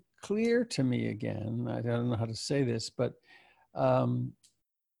became clear to me again, I don't know how to say this, but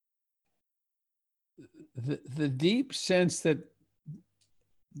the deep sense that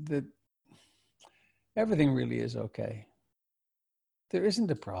everything really is okay. There isn't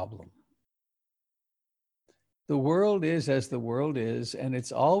a problem. The world is as the world is, and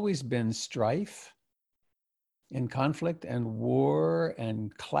it's always been strife and conflict and war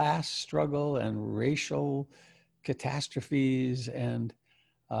and class struggle and racial catastrophes and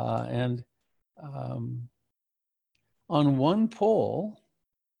on one pole,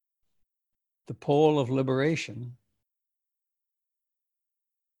 the pole of liberation,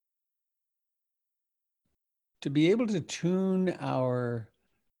 to be able to tune our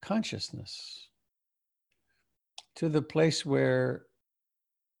consciousness to the place where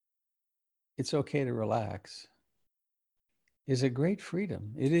it's okay to relax is a great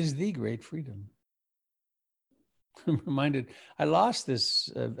freedom. It is the great freedom. I'm reminded, I lost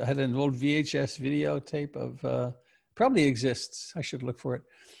this, I had an old VHS videotape of, probably exists, I should look for it.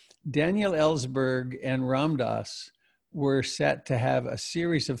 Daniel Ellsberg and Ram Dass were set to have a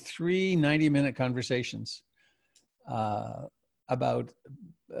series of 3 90-minute conversations about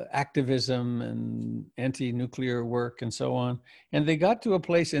activism and anti-nuclear work and so on. And they got to a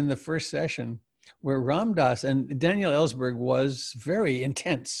place in the first session where Ram Dass, and Daniel Ellsberg was very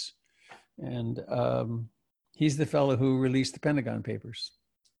intense. And he's the fellow who released the Pentagon Papers.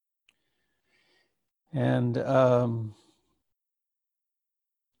 And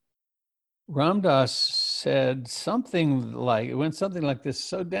Ram Dass said something like, it went something like this: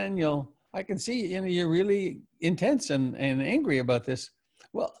 so Daniel, I can see, you're really intense and angry about this.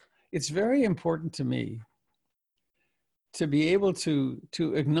 Well, it's very important to me to be able to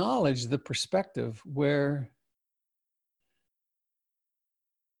acknowledge the perspective where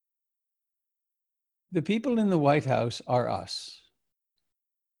the people in the White House are us.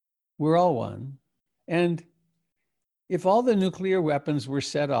 We're all one. And if all the nuclear weapons were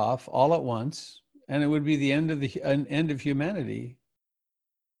set off all at once, and it would be the end of humanity,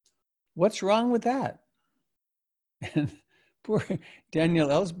 what's wrong with that? And poor Daniel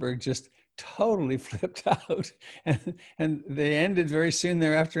Ellsberg just totally flipped out. And they ended very soon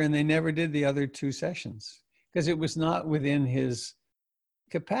thereafter, and they never did the other two sessions because it was not within his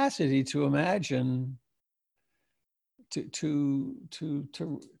capacity to imagine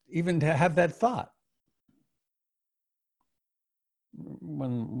to even to have that thought.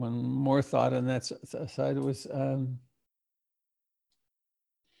 One more thought on that side was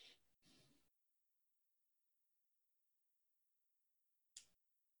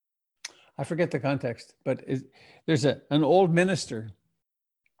I forget the context, but there's an old minister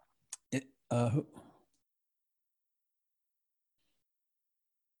who,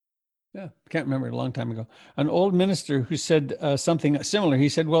 can't remember, a long time ago, an old minister who said something similar. He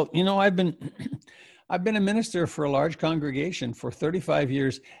said, well, you know, I've been a minister for a large congregation for 35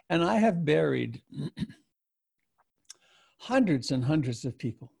 years, and I have buried hundreds and hundreds of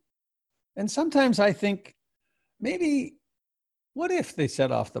people. And sometimes I think, maybe, what if they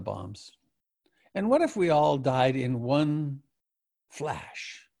set off the bombs? And what if we all died in one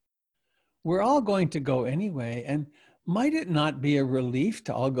flash? We're all going to go anyway. And might it not be a relief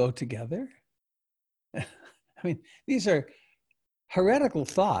to all go together? I mean, these are heretical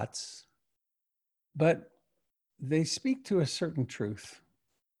thoughts, but they speak to a certain truth.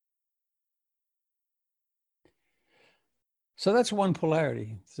 So that's one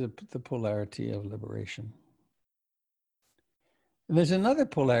polarity, the polarity of liberation. And there's another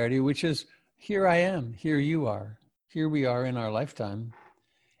polarity, which is, here I am, here you are, here we are in our lifetime.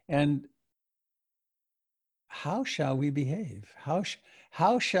 And how shall we behave?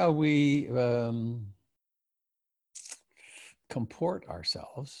 How shall we comport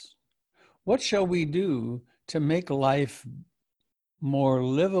ourselves? What shall we do to make life more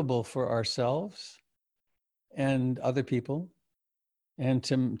livable for ourselves and other people, and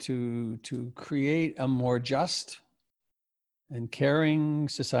to create a more just and caring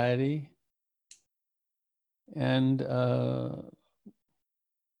society? And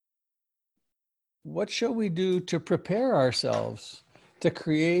what shall we do to prepare ourselves to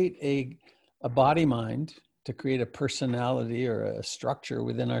create a body-mind, to create a personality or a structure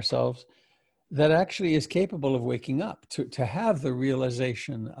within ourselves that actually is capable of waking up, to have the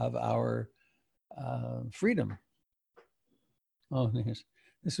realization of our freedom? Oh,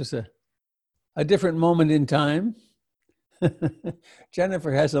 this was a different moment in time.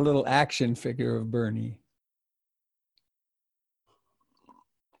 Jennifer has a little action figure of Bernie.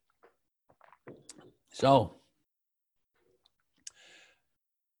 So,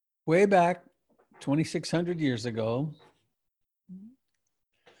 way back 2,600 years ago,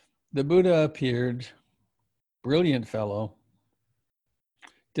 the Buddha appeared, brilliant fellow,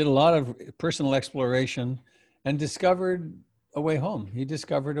 did a lot of personal exploration, and discovered a way home. He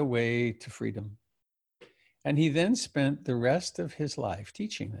discovered a way to freedom. And he then spent the rest of his life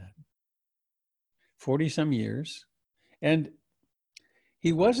teaching that, 40 some years. And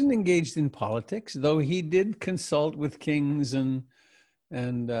he wasn't engaged in politics, though he did consult with kings, and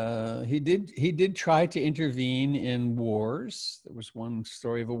he did try to intervene in wars. There was one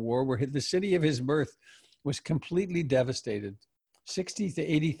story of a war where the city of his birth was completely devastated. 60 to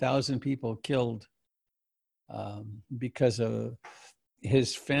 80,000 people killed because of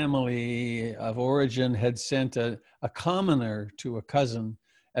his family of origin had sent a commoner to a cousin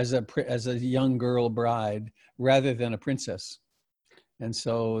as a young girl bride rather than a princess. And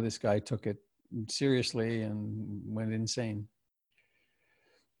so this guy took it seriously and went insane.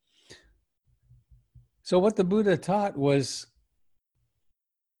 So what the Buddha taught was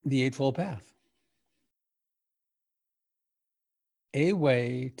the Eightfold Path. A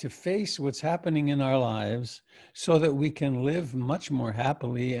way to face what's happening in our lives so that we can live much more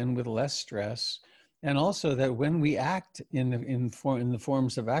happily and with less stress. And also that when we act in the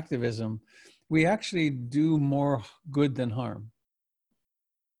forms of activism, we actually do more good than harm.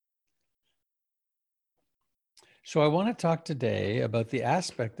 So I want to talk today about the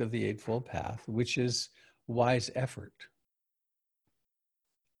aspect of the Eightfold Path, which is wise effort.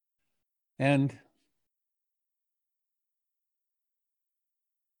 And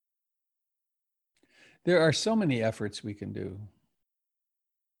there are so many efforts we can do.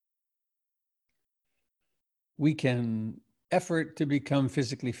 We can effort to become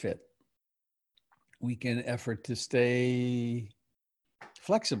physically fit. We can effort to stay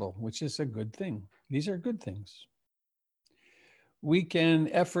flexible, which is a good thing. These are good things. We can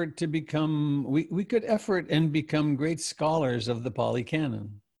effort to become, we could effort and become great scholars of the Pali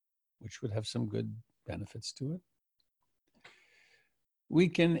Canon, which would have some good benefits to it. We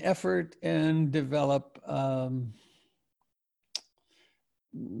can effort and develop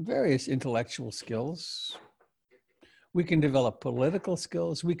various intellectual skills. We can develop political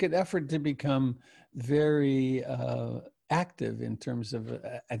skills. We could effort to become very active in terms of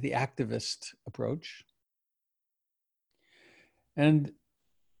the activist approach. And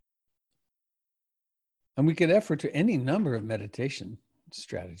we could effort to any number of meditation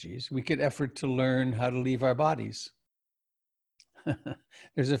strategies. We could effort to learn how to leave our bodies.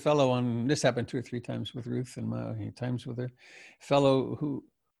 There's a fellow on, this happened 2 or 3 times with Ruth and my times with her, fellow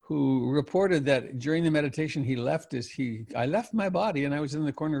who reported that during the meditation I left my body and I was in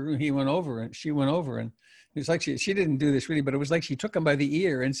the corner room. He went over and she went over, and it was like she didn't do this really, but it was like she took him by the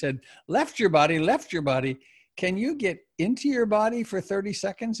ear and said, left your body. Can you get into your body for 30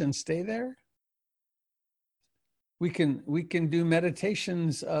 seconds and stay there? We can do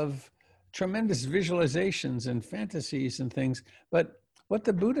meditations of tremendous visualizations and fantasies and things. But what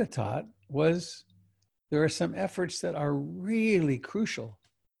the Buddha taught was there are some efforts that are really crucial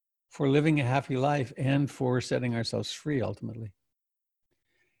for living a happy life and for setting ourselves free ultimately.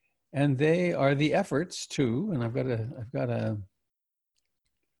 And they are the efforts to, and I've got a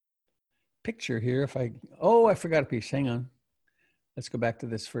picture here. I forgot a piece, hang on. Let's go back to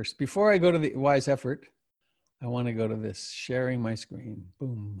this first. Before I go to the wise effort, I want to go to this, sharing my screen,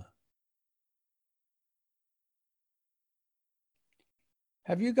 boom.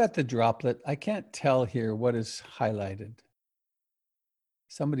 Have you got the droplet? I can't tell here what is highlighted.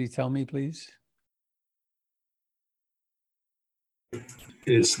 Somebody tell me, please.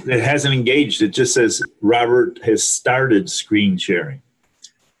 It hasn't engaged. It just says Robert has started screen sharing.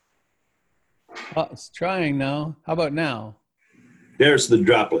 Oh, it's trying now. How about now? There's the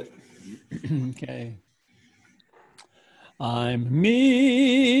droplet. Okay. I'm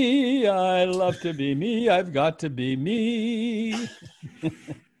me. I love to be me. I've got to be me.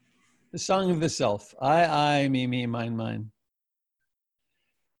 The song of the self. I, me, mine, mine.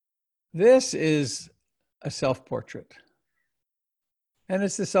 This is a self-portrait. And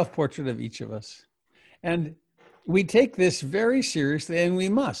it's the self-portrait of each of us. And we take this very seriously, and we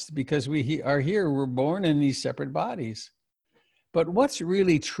must, because we are here, we're born in these separate bodies. But what's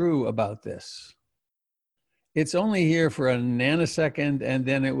really true about this? It's only here for a nanosecond, and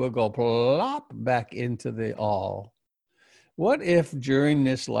then it will go plop back into the all. What if during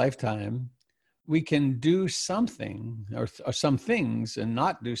this lifetime, we can do something or some things and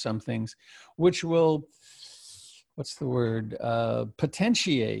not do some things, which will,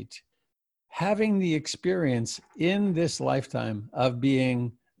 potentiate having the experience in this lifetime of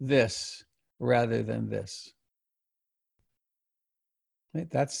being this rather than this. Right?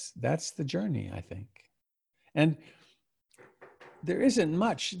 That's the journey, I think. And there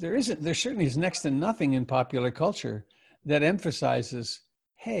certainly is next to nothing in popular culture that emphasizes,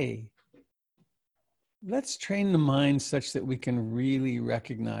 hey, let's train the mind such that we can really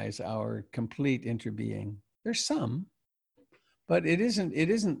recognize our complete interbeing. There's some, but it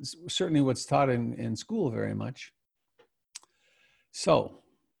isn't certainly what's taught in school very much. So,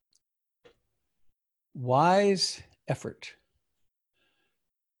 wise effort.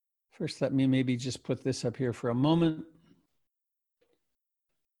 First, let me maybe just put this up here for a moment.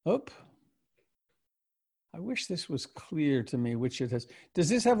 I wish this was clear to me, which it has. Does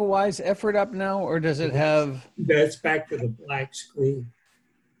this have a wise effort up now, or does it have? That's back to the black screen.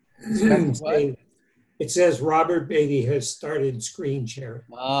 What? It says Robert Beatty has started screen sharing.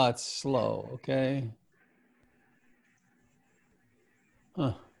 Ah, it's slow. Okay.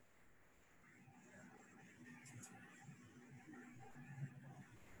 Huh.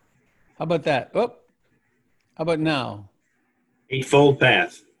 How about that? Oh, how about now? Eightfold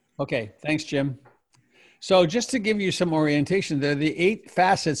Path. Okay, thanks, Jim. So just to give you some orientation, there are the 8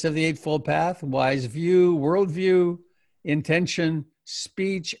 facets of the Eightfold Path: wise view, worldview, intention,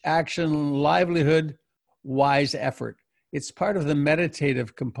 speech, action, livelihood, wise effort. It's part of the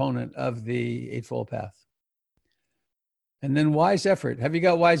meditative component of the Eightfold Path. And then wise effort. Have you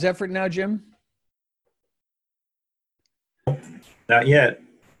got wise effort now, Jim? Not yet.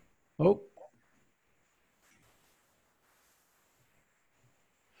 Oh.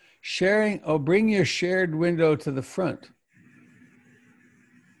 Sharing, bring your shared window to the front.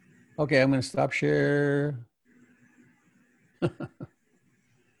 Okay, I'm going to stop share.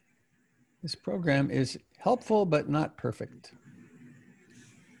 This program helpful, but not perfect.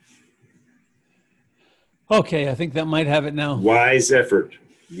 Okay, I think that might have it now. Wise effort.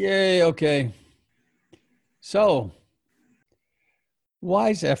 Yay, okay. So,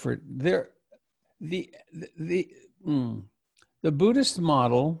 wise effort. The Buddhist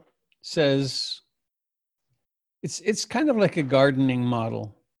model says it's kind of like a gardening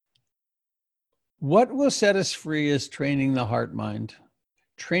model. What will set us free is training the heart mind,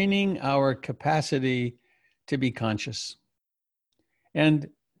 training our capacity to be conscious. And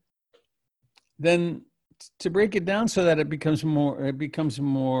then to break it down so that it becomes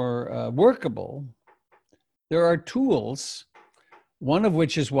more workable, there are tools, one of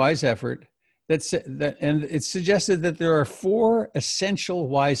which is wise effort, and it's suggested that there are 4 essential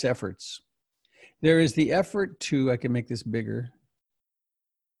wise efforts. There is the effort to, I can make this bigger.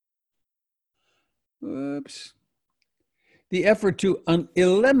 Oops. The effort to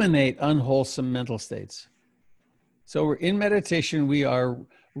eliminate unwholesome mental states. So we're in meditation, we are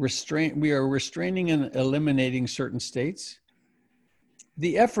restraining and eliminating certain states.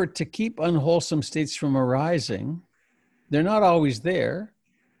 The effort to keep unwholesome states from arising, they're not always there,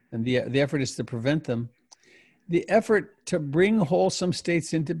 and the effort is to prevent them. The effort to bring wholesome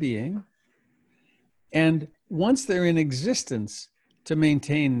states into being, and once they're in existence, to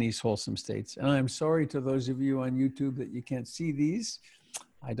maintain these wholesome states. And I'm sorry to those of you on YouTube that you can't see these.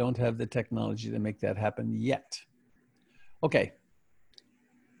 I don't have the technology to make that happen yet. Okay.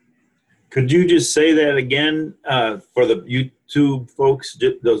 Could you just say that again for the YouTube folks,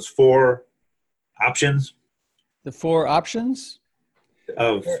 those 4 options? The 4 options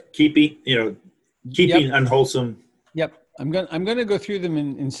of keeping unwholesome. Yep. I'm going to go through them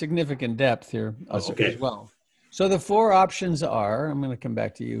in significant depth here as well. So the 4 options are, I'm going to come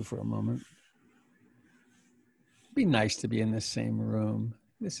back to you for a moment. It'd be nice to be in the same room.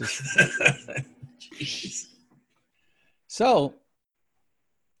 This is so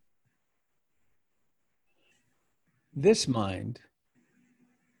this mind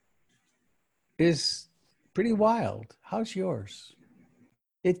is pretty wild. How's yours?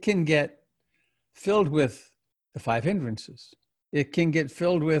 It can get filled with the 5 hindrances. It can get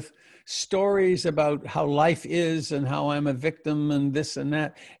filled with stories about how life is and how I'm a victim and this and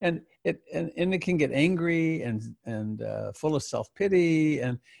that. And it can get angry and full of self-pity,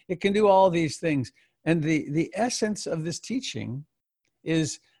 and it can do all these things. And the essence of this teaching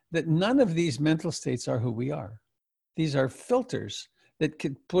is that none of these mental states are who we are. These are filters that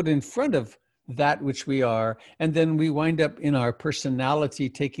could put in front of that which we are, and then we wind up in our personality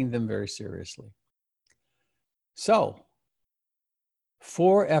taking them very seriously. So,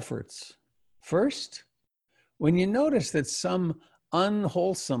 4 efforts. First, when you notice that some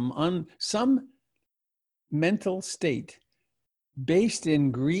unwholesome, some mental state based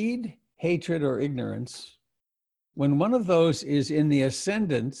in greed, hatred, or ignorance, when one of those is in the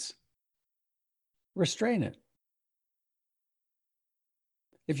ascendance, restrain it.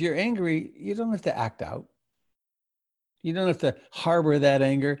 If you're angry, you don't have to act out. You don't have to harbor that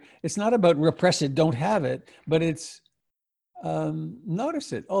anger. It's not about repress it, don't have it, but it's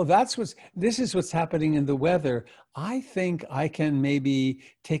notice it. Oh, this is what's happening in the weather. I think I can maybe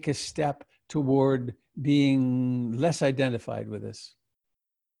take a step toward being less identified with this.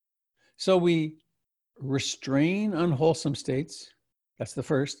 So we restrain unwholesome states. That's the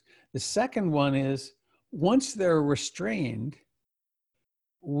first. The second one is, once they're restrained,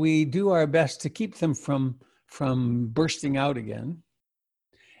 we do our best to keep them from bursting out again.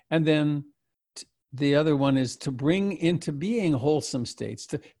 And then the other one is to bring into being wholesome states,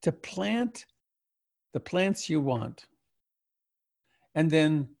 to plant the plants you want. And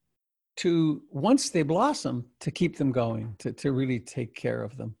then once they blossom, to keep them going, to really take care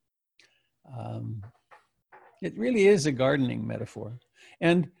of them. It really is a gardening metaphor.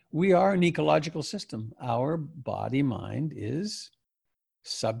 And we are an ecological system. Our body mind is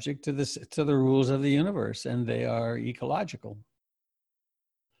subject to the rules of the universe, and they are ecological.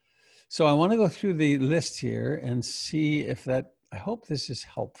 So I want to go through the list here and see if I hope this is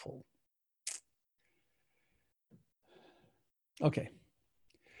helpful. Okay.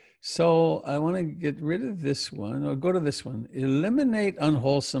 So I want to get rid of this one, or go to this one. Eliminate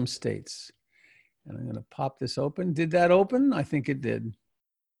unwholesome states. And I'm going to pop this open. Did that open? I think it did.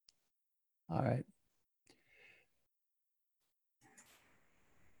 All right.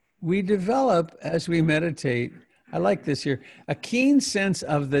 We develop, as we meditate, I like this here, a keen sense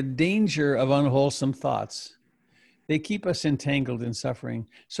of the danger of unwholesome thoughts. They keep us entangled in suffering.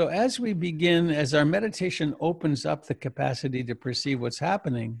 So as our meditation opens up the capacity to perceive what's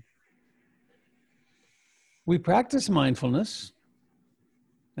happening, we practice mindfulness.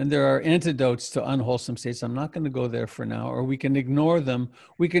 And there are antidotes to unwholesome states. I'm not going to go there for now, or we can ignore them.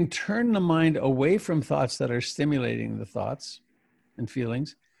 We can turn the mind away from thoughts that are stimulating the thoughts and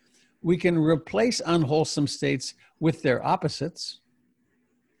feelings. We can replace unwholesome states with their opposites.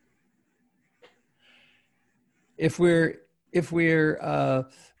 If we're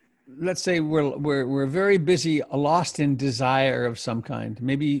let's say we're very busy, lost in desire of some kind,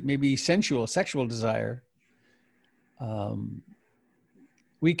 maybe sexual desire.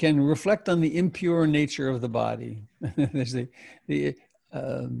 We can reflect on the impure nature of the body. There's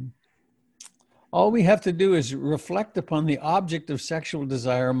all we have to do is reflect upon the object of sexual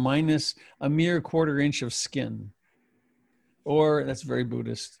desire minus a mere quarter-inch of skin. Or, that's very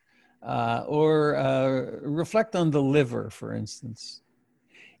Buddhist. Or reflect on the liver, for instance.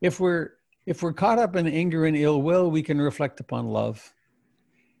 If we're caught up in anger and ill will, we can reflect upon love.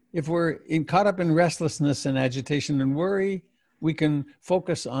 If we're caught up in restlessness and agitation and worry, we can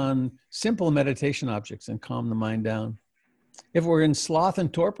focus on simple meditation objects and calm the mind down. If we're in sloth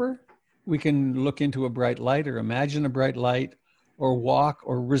and torpor, we can look into a bright light or imagine a bright light or walk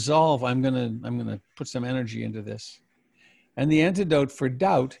or resolve, I'm gonna put some energy into this. And the antidote for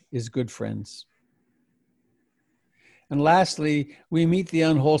doubt is good friends. And lastly, we meet the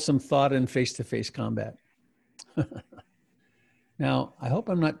unwholesome thought in face-to-face combat. Now, I hope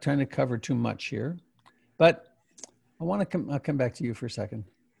I'm not trying to cover too much here, but I'll come back to you for a second.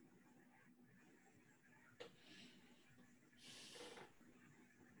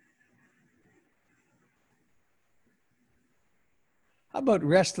 How about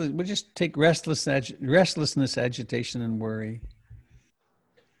restless? We'll just take restlessness, agitation, and worry.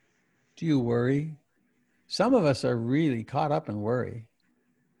 Do you worry? Some of us are really caught up in worry.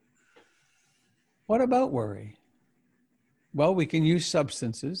 What about worry? Well, we can use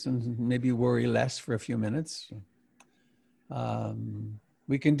substances and maybe worry less for a few minutes.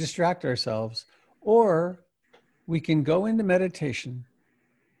 We can distract ourselves, or we can go into meditation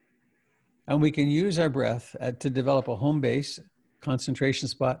and we can use our breath to develop a home base, concentration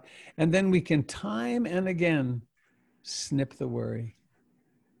spot, and then we can time and again snip the worry.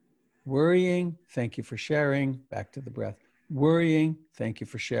 Worrying, thank you for sharing, back to the breath. Worrying, thank you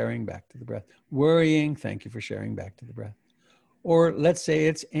for sharing, back to the breath. Worrying, thank you for sharing, back to the breath. Or let's say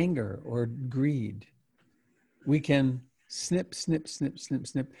it's anger or greed. We can snip, snip, snip, snip,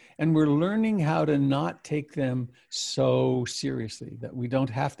 snip. And we're learning how to not take them so seriously, that we don't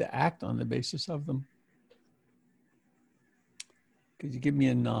have to act on the basis of them. Could you give me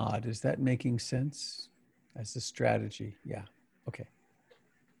a nod? Is that making sense as a strategy? Yeah, okay.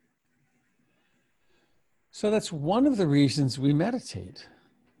 So that's one of the reasons we meditate,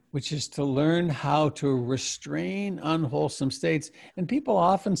 which is to learn how to restrain unwholesome states. And people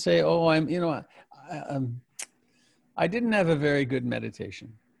often say, oh, I didn't have a very good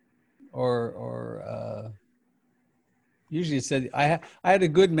meditation. Or usually it said, I had a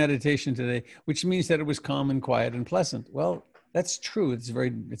good meditation today, which means that it was calm and quiet and pleasant. Well, that's true.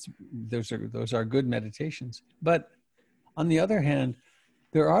 Those are good meditations. But on the other hand,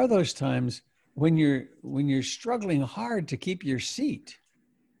 there are those times when you're struggling hard to keep your seat.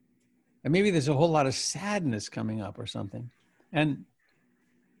 And maybe there's a whole lot of sadness coming up or something. And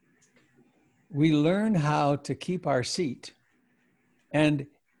we learn how to keep our seat. And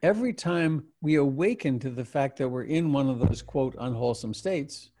every time we awaken to the fact that we're in one of those, quote, unwholesome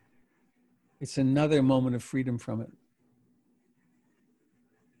states, it's another moment of freedom from it.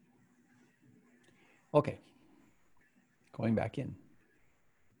 Okay, going back in.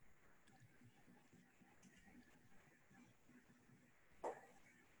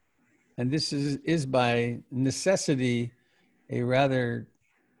 And this is by necessity a rather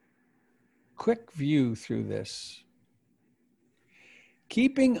quick view through this.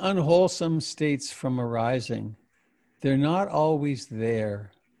 Keeping unwholesome states from arising, they're not always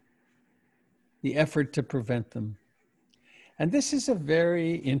there. The effort to prevent them. And this is a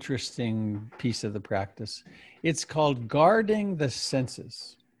very interesting piece of the practice. It's called guarding the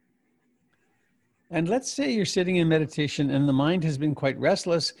senses. And let's say you're sitting in meditation and the mind has been quite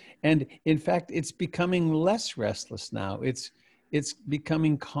restless. And in fact, it's becoming less restless now. It's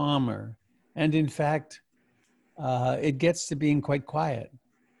becoming calmer. And in fact, it gets to being quite quiet.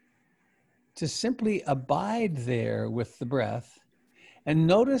 To simply abide there with the breath and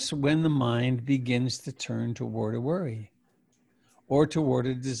notice when the mind begins to turn toward a worry or toward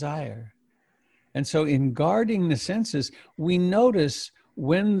a desire. And so in guarding the senses, we notice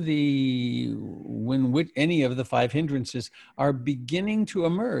when any of the five hindrances are beginning to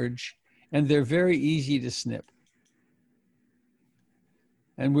emerge, and they're very easy to snip.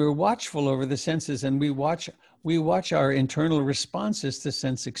 And we're watchful over the senses, and we watch our internal responses to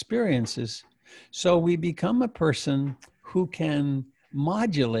sense experiences. So we become a person who can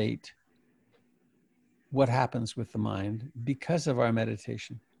modulate what happens with the mind because of our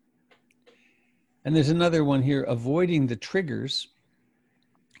meditation. And there's another one here, avoiding the triggers.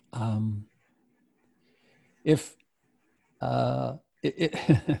 If I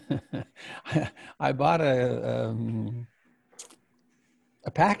bought a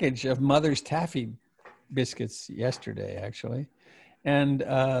package of Mother's Taffy biscuits yesterday, actually, and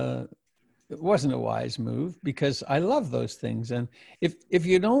it wasn't a wise move because I love those things. And if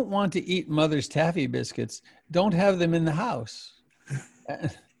you don't want to eat Mother's Taffy biscuits, don't have them in the house.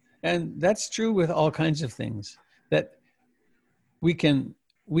 And that's true with all kinds of things, that we can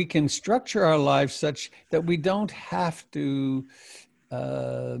structure our lives such that we don't have to,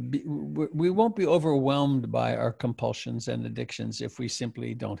 we won't be overwhelmed by our compulsions and addictions if we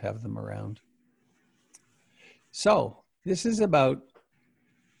simply don't have them around. So this is about,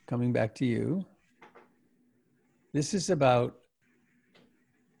 coming back to you, this is about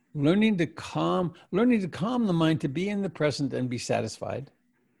learning to calm the mind, to be in the present and be satisfied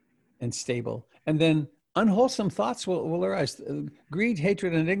and stable. And then unwholesome thoughts will arise. Greed,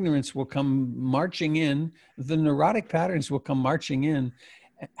 hatred, and ignorance will come marching in. The neurotic patterns will come marching in.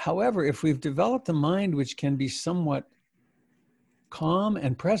 However, if we've developed a mind which can be somewhat calm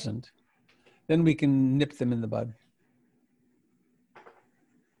and present, then we can nip them in the bud.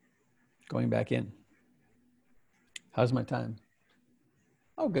 Going back in. How's my time?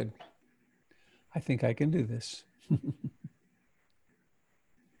 Oh, good. I think I can do this.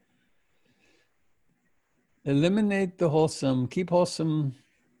 Eliminate the wholesome, keep wholesome.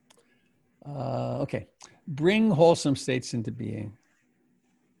 Okay. Bring wholesome states into being.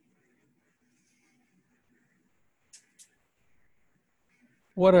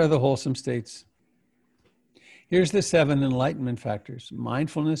 What are the wholesome states? Here's the 7 enlightenment factors: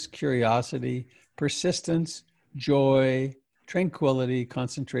 mindfulness, curiosity, persistence, joy, tranquility,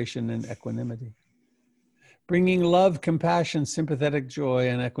 concentration, and equanimity. Bringing love, compassion, sympathetic joy,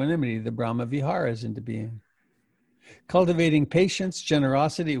 and equanimity, the Brahma Viharas, into being. Cultivating patience,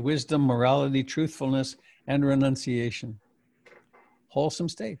 generosity, wisdom, morality, truthfulness, and renunciation. Wholesome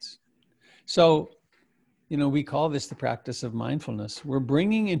states. So, we call this the practice of mindfulness. We're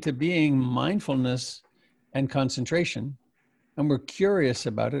bringing into being mindfulness and concentration, and we're curious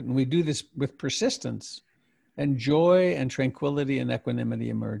about it, and we do this with persistence, and joy and tranquility and equanimity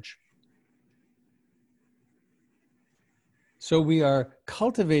emerge. So we are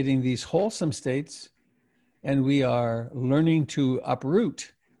cultivating these wholesome states, and we are learning to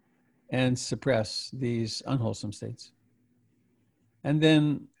uproot and suppress these unwholesome states. And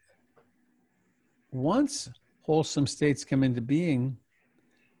then once wholesome states come into being,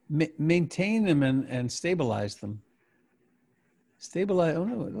 maintain them and stabilize them. Stabilize. Oh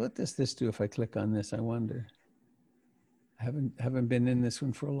no! What does this do if I click on this? I wonder. I haven't been in this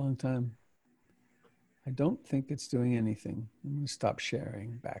one for a long time. I don't think it's doing anything. I'm going to stop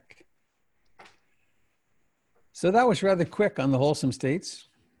sharing back. So that was rather quick on the wholesome states.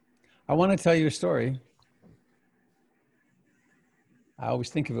 I want to tell you a story. I always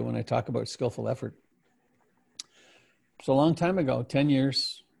think of it when I talk about skillful effort. So a long time ago, 10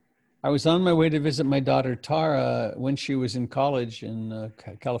 years, I was on my way to visit my daughter Tara when she was in college in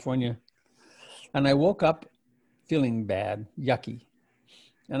California. And I woke up feeling bad, yucky.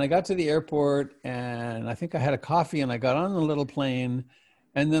 And I got to the airport, and I think I had a coffee, and I got on the little plane,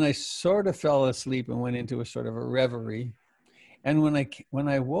 and then I sort of fell asleep and went into a sort of a reverie. And when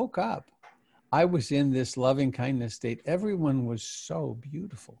I woke up, I was in this loving kindness state. Everyone was so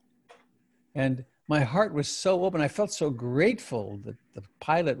beautiful. And my heart was so open. I felt so grateful that the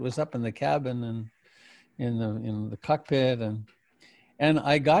pilot was up in the cabin and in the cockpit. And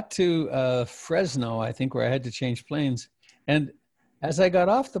I got to Fresno, I think, where I had to change planes. And as I got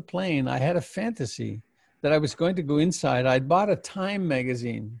off the plane, I had a fantasy that I was going to go inside. I'd bought a Time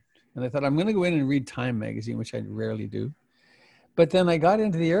magazine, and I thought, I'm going to go in and read Time magazine, which I rarely do. But then I got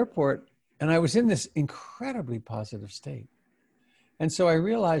into the airport, and I was in this incredibly positive state. And so I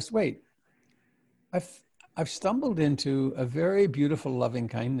realized, wait, I've stumbled into a very beautiful loving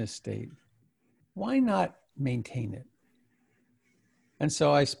kindness state. Why not maintain it? And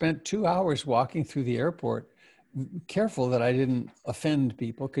so I spent 2 hours walking through the airport, careful that I didn't offend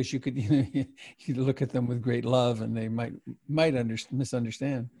people, because you could you look at them with great love and they might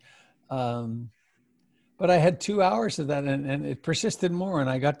misunderstand. But I had 2 hours of that, and it persisted more, and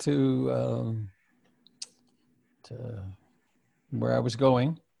I got to where I was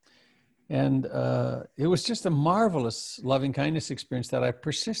going. And it was just a marvelous loving kindness experience that I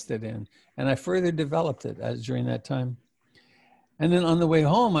persisted in, and I further developed it during that time. And then on the way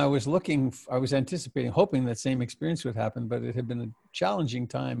home, I was anticipating, hoping that same experience would happen, but it had been a challenging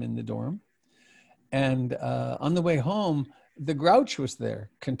time in the dorm. And on the way home, the grouch was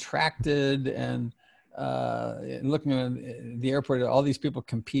there, contracted, and looking at the airport, all these people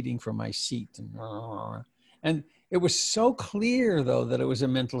competing for my seat. And it was so clear, though, that it was a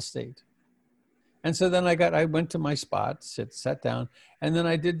mental state. And so then I went to my spot, sat down, and then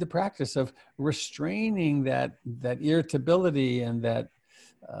I did the practice of restraining that irritability and that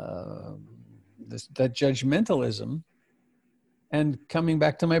judgmentalism, and coming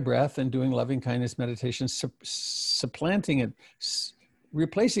back to my breath and doing loving kindness meditation, supplanting it,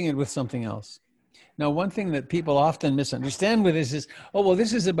 replacing it with something else. Now, one thing that people often misunderstand with this is, oh, well,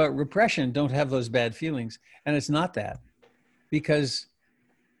 this is about repression. Don't have those bad feelings. And it's not that, because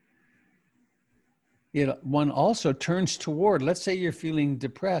one also turns toward, let's say you're feeling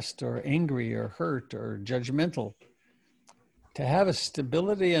depressed or angry or hurt or judgmental, to have a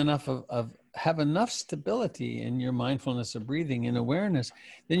stability enough have enough stability in your mindfulness of breathing and awareness,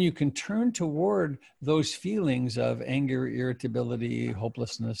 then you can turn toward those feelings of anger, irritability,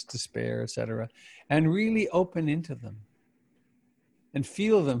 hopelessness, despair, etc., and really open into them. And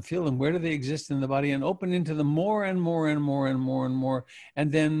feel them. Where do they exist in the body? And open into them more and more and more and more and more.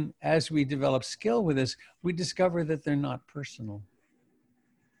 And then as we develop skill with this, we discover that they're not personal.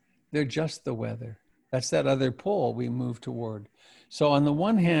 They're just the weather. That's that other pole we move toward. So on the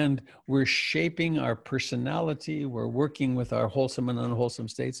one hand, we're shaping our personality. We're working with our wholesome and unwholesome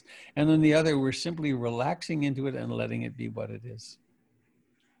states. And on the other, we're simply relaxing into it and letting it be what it is.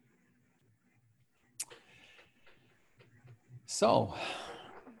 So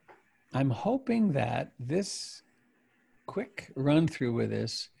I'm hoping that this quick run through with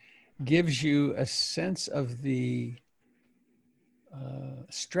this gives you a sense of the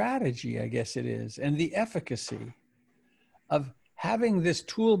strategy, I guess it is, and the efficacy of having this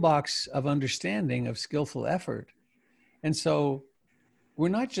toolbox of understanding of skillful effort. And so we're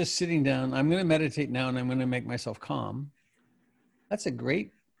not just sitting down, I'm going to meditate now and I'm going to make myself calm. Those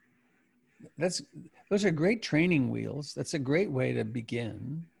are great training wheels. That's a great way to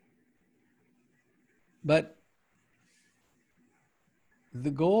begin. But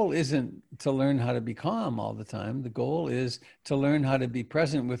the goal isn't to learn how to be calm all the time. The goal is to learn how to be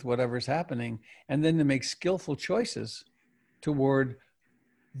present with whatever's happening, and then to make skillful choices toward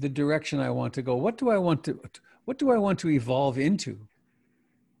the direction I want to go. What do I want to evolve into?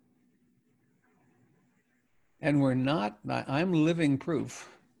 And I'm living proof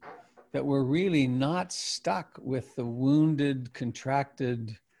that we're really not stuck with the wounded,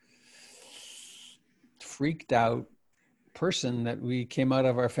 contracted, freaked out person that we came out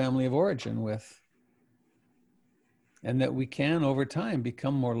of our family of origin with. And that we can, over time,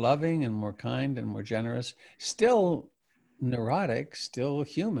 become more loving and more kind and more generous, still neurotic, still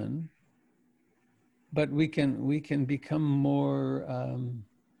human, but we can become more,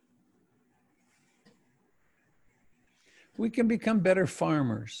 we can become better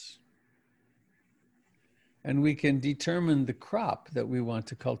farmers. And we can determine the crop that we want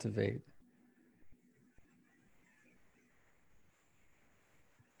to cultivate.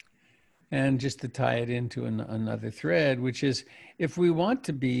 And just to tie it into another thread, which is, if we want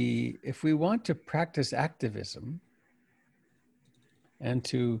to practice activism and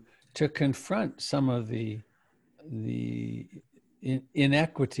to confront some of the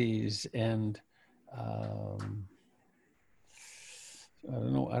inequities and I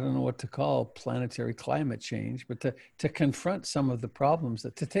don't know what to call planetary climate change, but to confront some of the problems,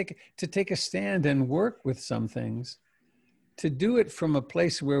 to take a stand and work with some things, to do it from a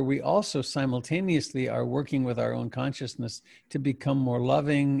place where we also simultaneously are working with our own consciousness to become more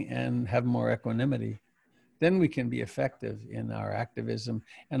loving and have more equanimity. Then we can be effective in our activism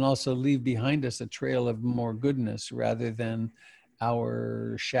and also leave behind us a trail of more goodness rather than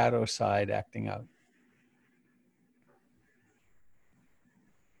our shadow side acting out.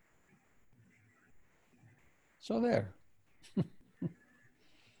 So there.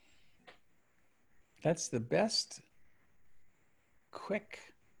 That's the best quick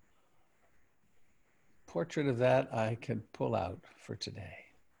portrait of that I could pull out for today.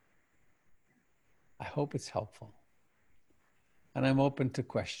 I hope it's helpful. And I'm open to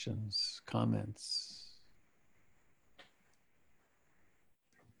questions, comments.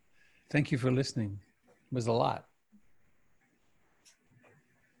 Thank you for listening. It was a lot.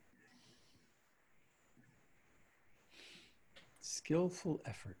 Skillful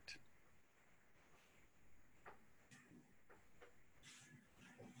effort.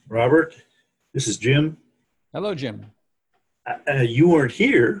 Robert, this is Jim. Hello, Jim. You weren't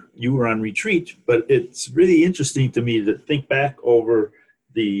here, you were on retreat, but it's really interesting to me to think back over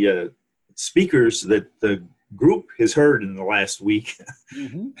the speakers that the group has heard in the last week.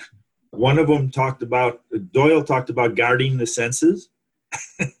 Mm-hmm. One of them Doyle talked about guarding the senses,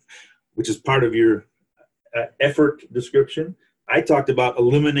 which is part of your effort description. I talked about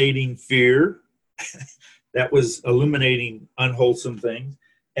eliminating fear. That was eliminating unwholesome things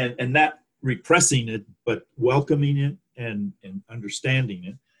and not repressing it, but welcoming it and understanding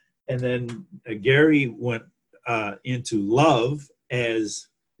it. And then Gary went into love as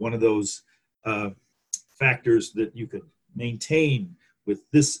one of those factors that you could maintain with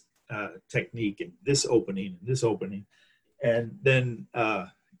this technique and this opening and this opening. And then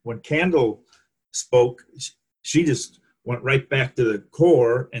when Candle spoke, she just went right back to the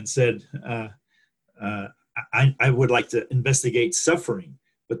core and said, I would like to investigate suffering.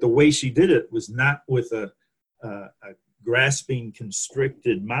 But the way she did it was not with a grasping,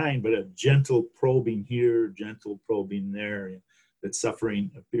 constricted mind, but a gentle probing here, gentle probing there, that suffering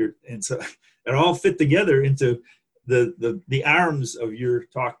appeared. And so it all fit together into the arms of your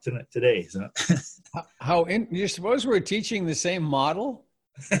talk today. So. You suppose we're teaching the same model?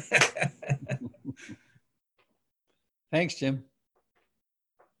 Thanks, Jim.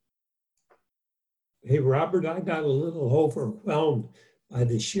 Hey, Robert, I got a little overwhelmed by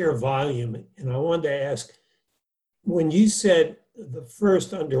the sheer volume, and I wanted to ask, when you said the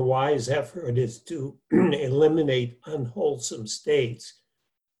first underwise effort is to eliminate unwholesome states,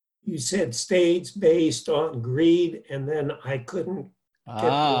 you said states based on greed, and then I couldn't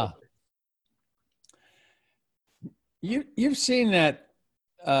get You've seen that.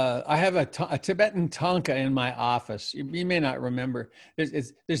 I have a Tibetan tanka in my office. You may not remember.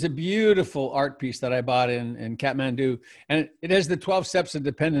 There's a beautiful art piece that I bought in Kathmandu, and it has the 12 steps of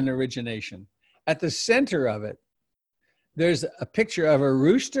dependent origination. At the center of it, there's a picture of a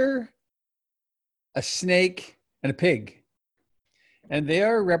rooster, a snake, and a pig. And they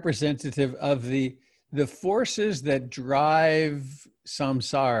are representative of the forces that drive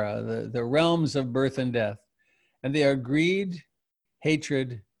samsara, the realms of birth and death. And they are greed,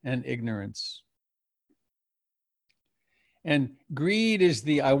 hatred, and ignorance. And greed is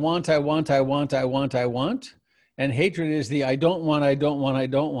the I want, I want, I want, I want, I want. And hatred is the I don't want, I don't want, I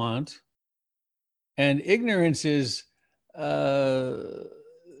don't want. And ignorance is I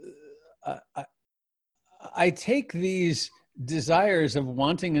take these desires of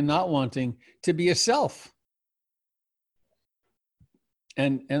wanting and not wanting to be a self.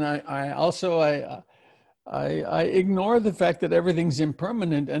 And I also I ignore the fact that everything's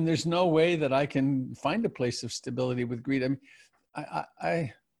impermanent and there's no way that I can find a place of stability with greed. I mean,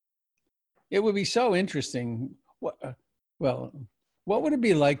 it would be so interesting. What would it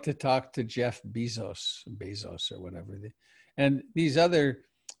be like to talk to Jeff Bezos or whatever, and these other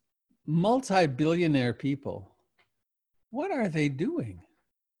multi-billionaire people? What are they doing?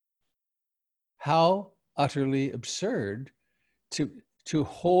 How utterly absurd to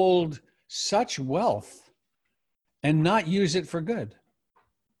hold such wealth and not use it for good.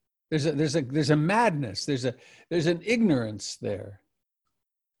 There's a madness. There's an ignorance there.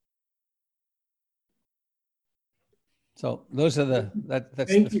 So those are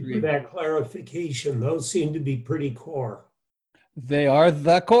that's Thank the you three. for that clarification. Those seem to be pretty core. They are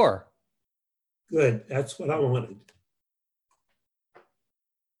the core. Good. That's what I wanted.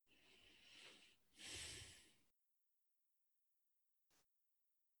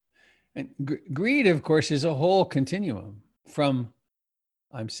 And greed, of course, is a whole continuum from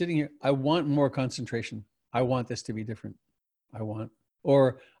I'm sitting here, I want more concentration. I want this to be different.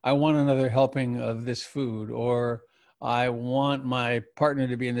 Or I want another helping of this food, or I want my partner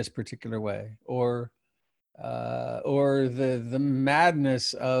to be in this particular way, or the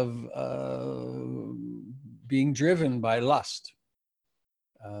madness of being driven by lust,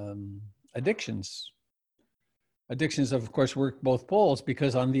 addictions. Addictions, of course, work both poles,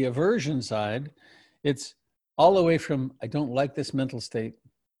 because on the aversion side, it's all the way from I don't like this mental state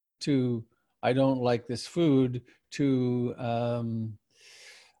to I don't like this food to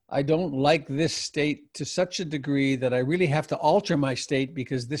I don't like this state to such a degree that I really have to alter my state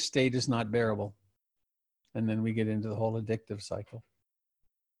because this state is not bearable. And then we get into the whole addictive cycle.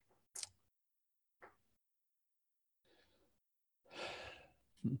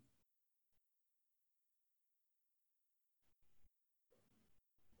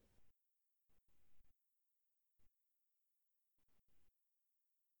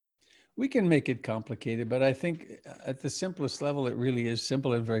 We can make it complicated, but I think at the simplest level, it really is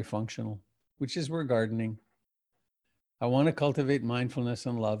simple and very functional, which is we're gardening. I want to cultivate mindfulness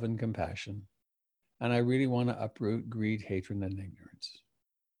and love and compassion. And I really want to uproot greed, hatred, and ignorance.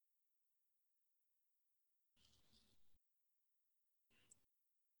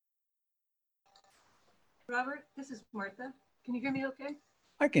 Robert, this is Martha. Can you hear me okay?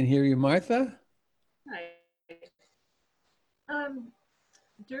 I can hear you, Martha. Hi.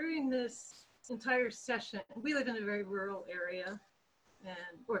 During this entire session, we live in a very rural area,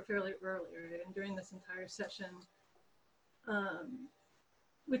 or fairly rural area, and during this entire session,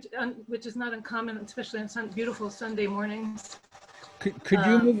 which is not uncommon, especially on some beautiful Sunday mornings. Could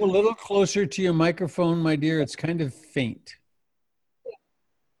you move a little closer to your microphone, my dear? It's kind of faint.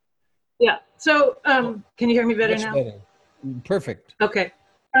 Yeah. So, can you hear me better now? Better. Perfect. Okay.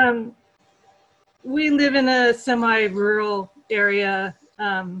 We live in a semi-rural area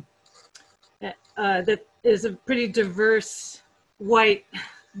that is a pretty diverse white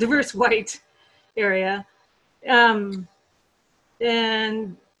area.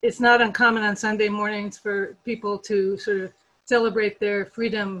 And it's not uncommon on Sunday mornings for people to sort of celebrate their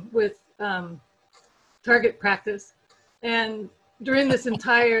freedom with target practice. And during this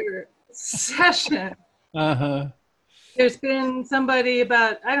entire session, there's been somebody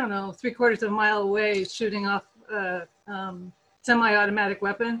about, I don't know, 3/4 of a mile away shooting off a semi-automatic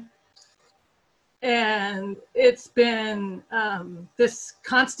weapon. And it's been this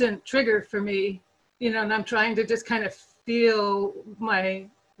constant trigger for me, and I'm trying to just kind of feel my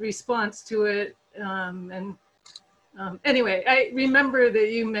response to it. Anyway, I remember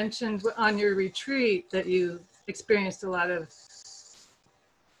that you mentioned on your retreat that you experienced a lot of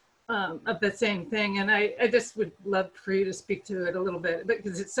the same thing. And I just would love for you to speak to it a little bit,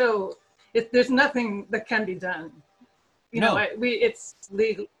 because there's nothing that can be done. It's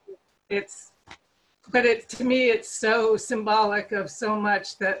legal, but to me, it's so symbolic of so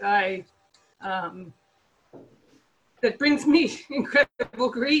much that that brings me incredible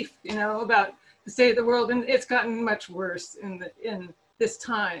grief, about the state of the world. And it's gotten much worse in this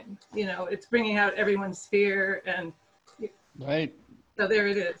time, it's bringing out everyone's fear. And right. So there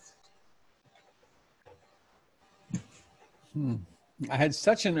it is. I had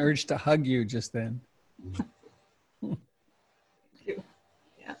such an urge to hug you just then. Yeah.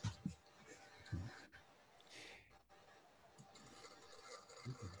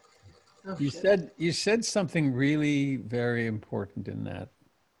 Oh, you said something really very important in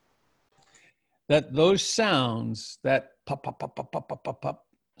that those sounds, that pop, pop, pop, pop, pop, pop, pop, pop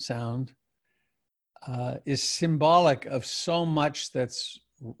sound is symbolic of so much that's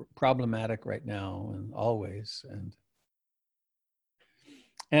problematic right now and always.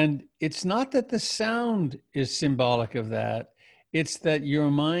 And it's not that the sound is symbolic of that. It's that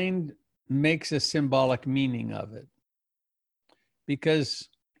your mind makes a symbolic meaning of it. Because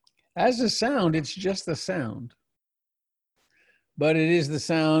as a sound, it's just a sound. But it is the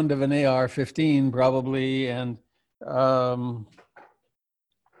sound of an AR-15 probably. And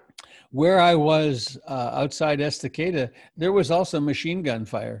where I was outside Estacada, there was also machine gun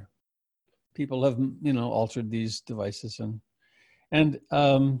fire. People have, altered these devices. And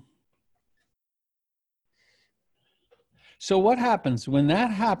so what happens? When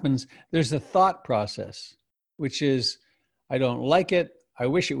that happens, there's a thought process, which is, I don't like it. I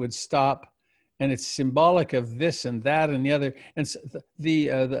wish it would stop. And it's symbolic of this and that and the other. And so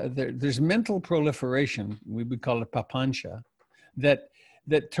there's mental proliferation, we would call it papancha, that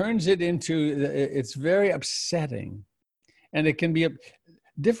turns it into, it's very upsetting. And it can be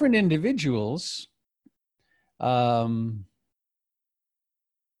different individuals. I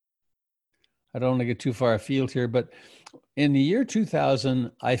don't want to get too far afield here, but in the year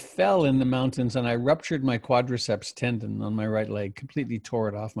 2000, I fell in the mountains and I ruptured my quadriceps tendon on my right leg, completely tore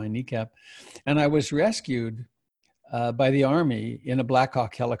it off my kneecap. And I was rescued by the Army in a Black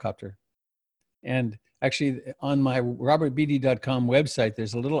Hawk helicopter. And actually on my robertbeatty.com website,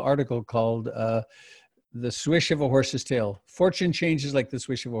 there's a little article called The Swish of a Horse's Tail. Fortune changes like the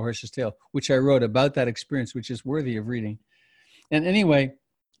swish of a horse's tail, which I wrote about that experience, which is worthy of reading. And anyway,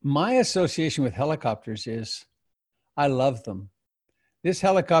 my association with helicopters is I love them. This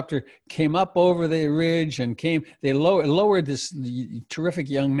helicopter came up over the ridge and they lowered this terrific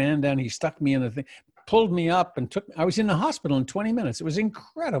young man down. He stuck me in the thing, pulled me up and I was in the hospital in 20 minutes. It was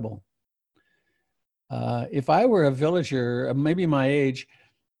incredible. If I were a villager, maybe my age,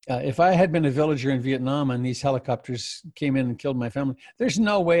 if I had been a villager in Vietnam and these helicopters came in and killed my family, there's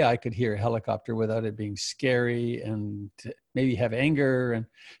no way I could hear a helicopter without it being scary and maybe have anger. And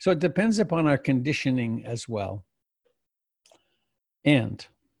so it depends upon our conditioning as well. And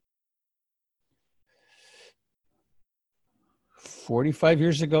 40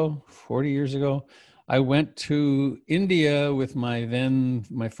 years ago, I went to India with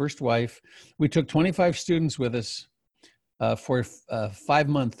my first wife. We took 25 students with us for a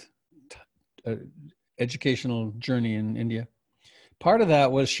 5-month educational journey in India. Part of that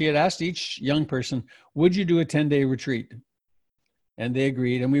was she had asked each young person, would you do a 10-day retreat? And they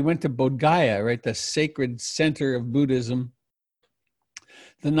agreed. And we went to Bodh Gaya, right, the sacred center of Buddhism.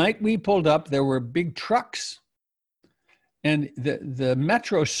 The night we pulled up, there were big trucks. And the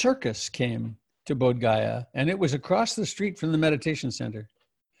metro circus came to Bodh Gaya, and it was across the street from the meditation center.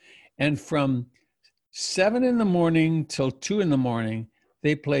 And from 7 in the morning till 2 in the morning,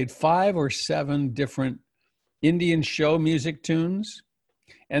 they played 5 or 7 different Indian show music tunes.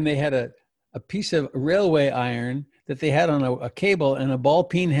 And they had a piece of railway iron that they had on a cable and a ball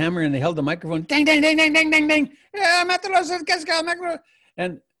peen hammer, and they held the microphone, ding, ding, ding, ding, ding, ding, ding.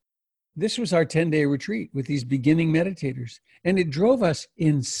 And this was our 10-day retreat with these beginning meditators. And it drove us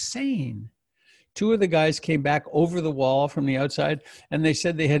insane. 2 of the guys came back over the wall from the outside, and they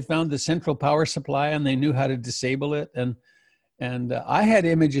said they had found the central power supply and they knew how to disable it. And I had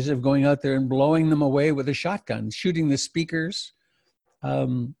images of going out there and blowing them away with a shotgun, shooting the speakers.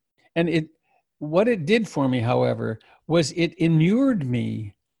 What it did for me, however, was it inured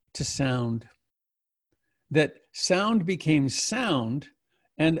me to sound. That sound became sound,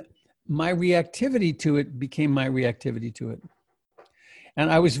 and my reactivity to it became my reactivity to it. And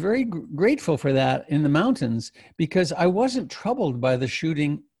I was very grateful for that in the mountains, because I wasn't troubled by the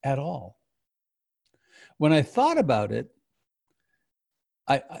shooting at all. When I thought about it,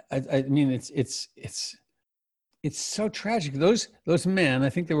 I mean, it's so tragic. Those men, I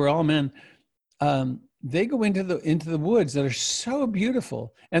think they were all men, they go into the woods that are so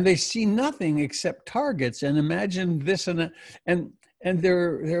beautiful, and they see nothing except targets and imagine this and that, and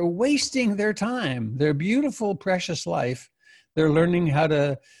they're wasting their time, their beautiful, precious life. They're learning how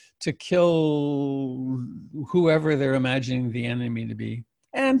to kill whoever they're imagining the enemy to be.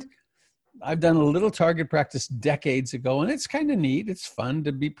 And I've done a little target practice decades ago, and it's kind of neat. It's fun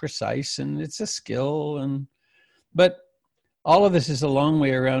to be precise, and it's a skill. But all of this is a long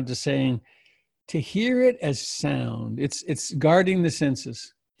way around to saying, to hear it as sound, it's guarding the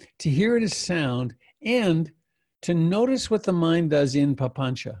senses. To hear it as sound, and to notice what the mind does in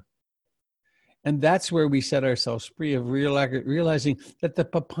papancha. And that's where we set ourselves free of realizing that the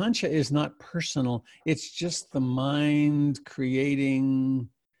papancha is not personal. It's just the mind creating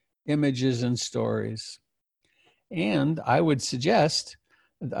images and stories. And I would suggest,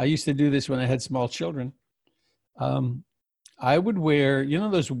 I used to do this when I had small children. I would wear,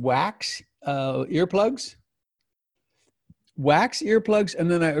 those wax earplugs? Wax earplugs,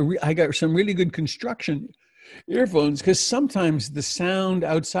 and then I got some really good construction earphones, because sometimes the sound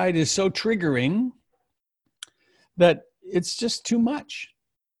outside is so triggering that it's just too much.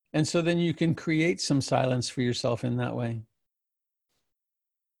 And so then you can create some silence for yourself in that way.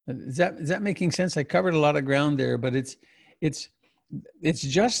 Is that making sense? I covered a lot of ground there, but it's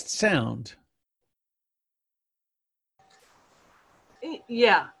just sound.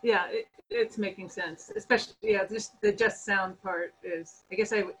 Yeah, it's making sense. Especially, just the just sound part is, I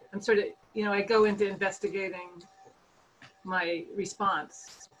guess I'm sort of, I go into investigating my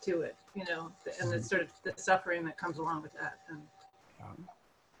response to it, and it's sort of the suffering that comes along with that. And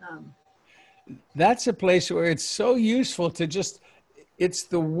that's a place where it's so useful to just, it's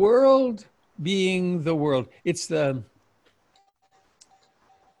the world being the world. It's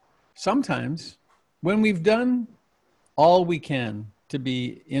sometimes when we've done all we can to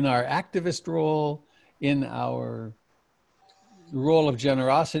be in our activist role, in our role of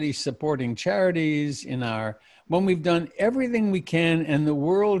generosity, supporting charities, when we've done everything we can and the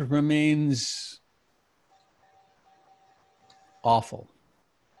world remains awful.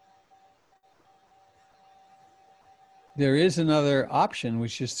 There is another option,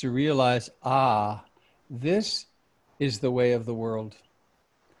 which is to realize, this is the way of the world.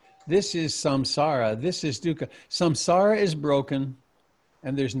 This is samsara. This is dukkha. Samsara is broken,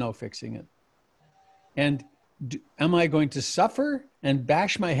 and there's no fixing it. And am I going to suffer and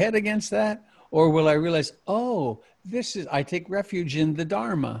bash my head against that? Or will I realize, I take refuge in the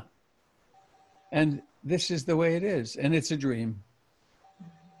Dharma. And this is the way it is. And it's a dream.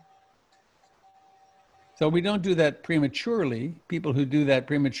 So we don't do that prematurely. People who do that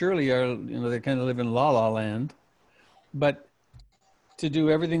prematurely are, they kind of live in la-la land. But to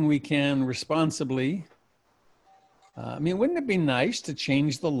do everything we can responsibly. Wouldn't it be nice to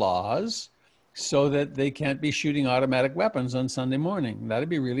change the laws so that they can't be shooting automatic weapons on Sunday morning? That'd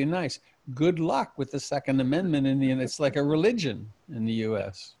be really nice. Good luck with the Second Amendment it's like a religion in the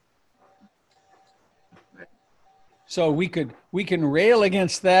US. So we can rail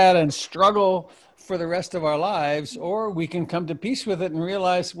against that and struggle for the rest of our lives, or we can come to peace with it and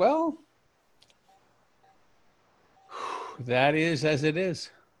realize, well, that is as it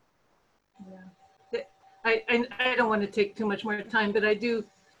is. Yeah. I don't want to take too much more time, but I do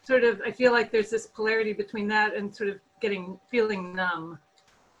I feel like there's this polarity between that and sort of feeling numb,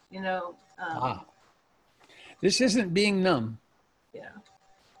 you know. This isn't being numb. Yeah.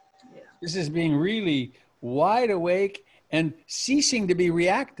 Yeah. This is being really wide awake and ceasing to be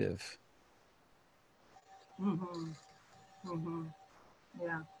reactive. Mm-hmm. Mm-hmm.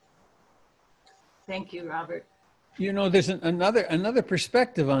 Yeah. Thank you, Robert. You know, there's another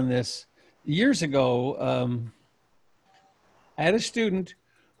perspective on this. Years ago, I had a student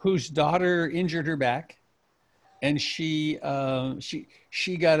whose daughter injured her back, and she got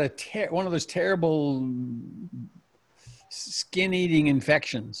one of those terrible skin-eating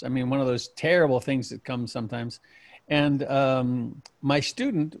infections. I mean, one of those terrible things that come sometimes. And my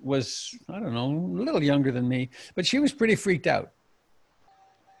student was, I don't know, a little younger than me, but she was pretty freaked out.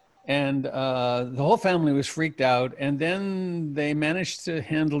 And the whole family was freaked out. And then they managed to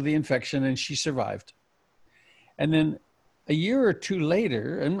handle the infection, and she survived. And then a year or two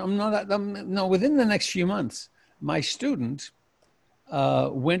later, and within the next few months, my student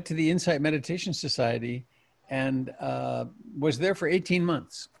went to the Insight Meditation Society and was there for 18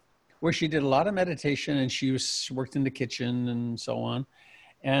 months, where she did a lot of meditation, and she worked in the kitchen and so on.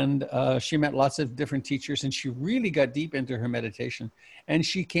 And she met lots of different teachers, and she really got deep into her meditation. And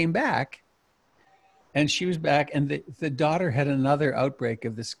she came back, and she was back, and the daughter had another outbreak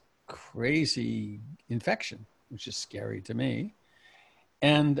of this crazy infection, which is scary to me.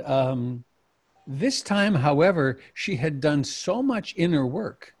 And this time, however, she had done so much inner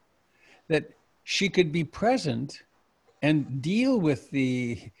work that she could be present and deal with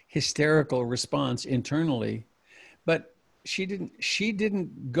the hysterical response internally, but she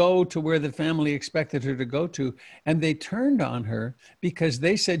didn't go to where the family expected her to go to, and they turned on her because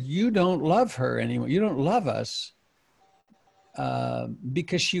they said, "You don't love her anymore. You don't love us,"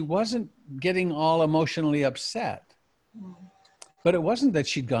 because she wasn't getting all emotionally upset. But it wasn't that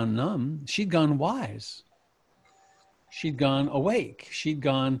she'd gone numb. She'd gone wise. She'd gone awake. She'd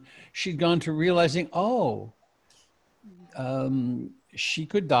gone to realizing, she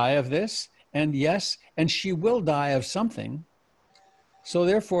could die of this, and yes, and she will die of something. So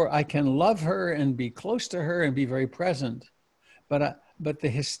therefore, I can love her and be close to her and be very present. But the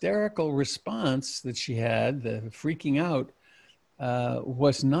hysterical response that she had, the freaking out,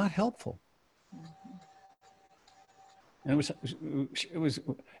 was not helpful. And it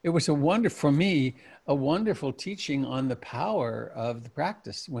was for me, a wonderful teaching on the power of the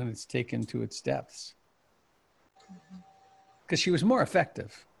practice when it's taken to its depths. Because she was more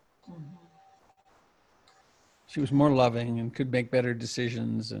effective. She was more loving and could make better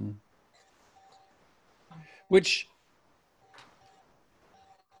decisions, and which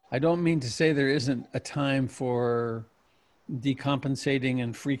I don't mean to say there isn't a time for decompensating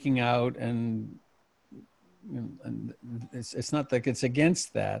and freaking out, and it's not like it's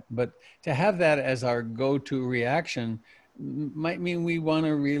against that, but to have that as our go-to reaction might mean we want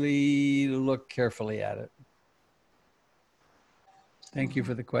to really look carefully at it. Thank you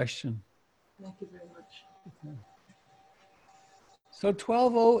for the question. Thank you very much. So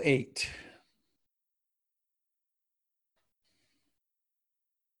 1208.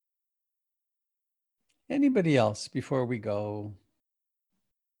 Anybody else before we go?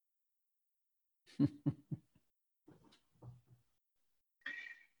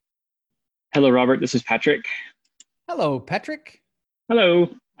 Hello, Robert. This is Patrick. Hello, Patrick. Hello.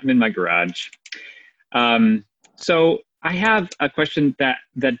 I'm in my garage. So I have a question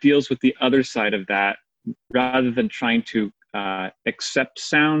that deals with the other side of that, rather than trying to accept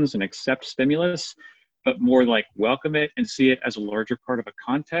sounds and accept stimulus, but more like welcome it and see it as a larger part of a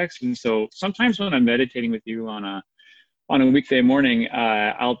context. And so sometimes when I'm meditating with you on a weekday morning,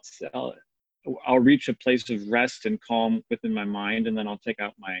 I'll reach a place of rest and calm within my mind, and then I'll take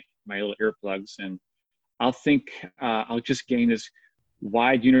out my little earplugs, and I'll think, I'll just gain this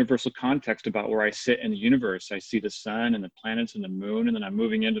wide universal context about where I sit in the universe. I see the sun and the planets and the moon, and then I'm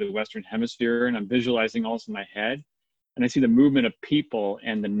moving into the Western Hemisphere, and I'm visualizing also in my head. And I see the movement of people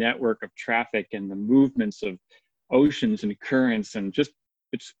and the network of traffic and the movements of oceans and currents, and just,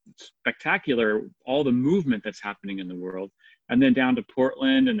 it's spectacular, all the movement that's happening in the world. And then down to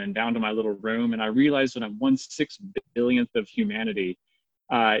Portland, and then down to my little room. And I realize that I'm 1/6 billionth of humanity,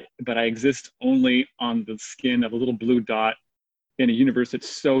 but I exist only on the skin of a little blue dot in a universe that's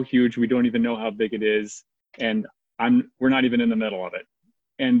so huge we don't even know how big it is, and we're not even in the middle of it.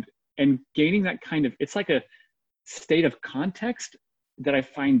 And gaining that kind of, it's like state of context that I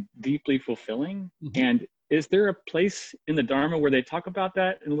find deeply fulfilling. Mm-hmm. And is there a place in the Dharma where they talk about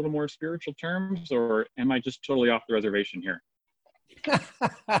that in a little more spiritual terms, or am I just totally off the reservation here?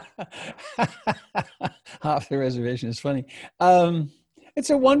 Off the reservation is funny. It's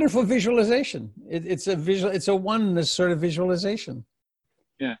a wonderful visualization. It's a oneness sort of visualization.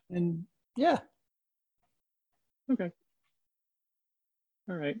 Yeah. And yeah. Okay.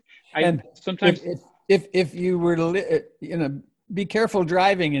 All right. And sometimes if you were to be careful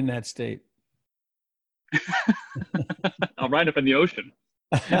driving in that state. I'll ride up in the ocean.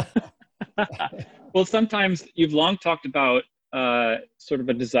 Well, sometimes you've long talked about sort of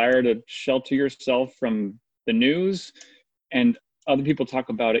a desire to shelter yourself from the news, and other people talk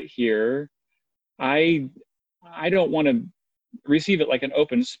about it here. I don't want to receive it like an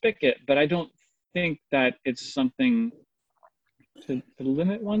open spigot, but I don't think that it's something to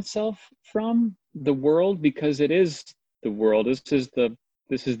limit oneself from the world, because it is the world. This is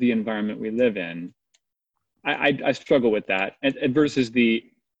the environment we live in. I struggle with that, and versus the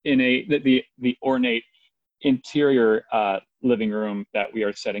innate, the ornate interior living room that we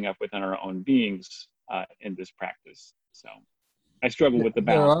are setting up within our own beings in this practice. So I struggle with the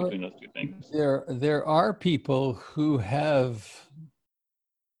balance between those two things. There are people who have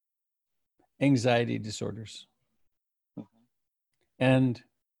anxiety disorders. And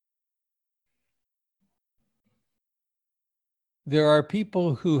there are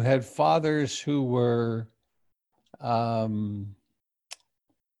people who had fathers who were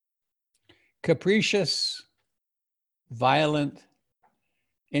capricious, violent,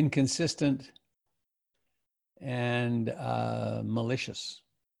 inconsistent, and malicious.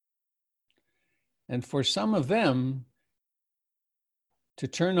 And for some of them, to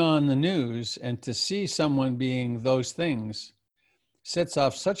turn on the news and to see someone being those things sets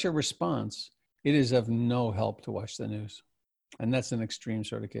off such a response, it is of no help to watch the news. And that's an extreme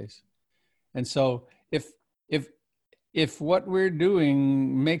sort of case. And so if what we're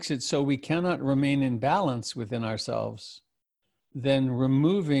doing makes it so we cannot remain in balance within ourselves, then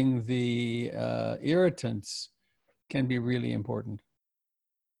removing the irritants can be really important.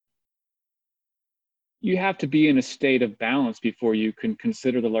 You have to be in a state of balance before you can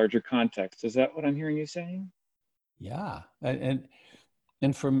consider the larger context. Is that what I'm hearing you saying? Yeah. And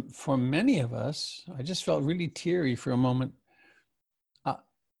for many of us, I just felt really teary for a moment.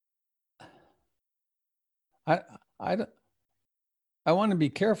 I want to be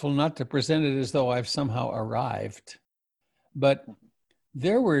careful not to present it as though I've somehow arrived, but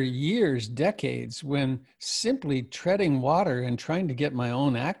there were years, decades, when simply treading water and trying to get my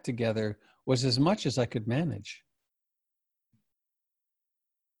own act together was as much as I could manage.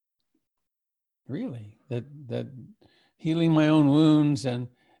 Really, that healing my own wounds and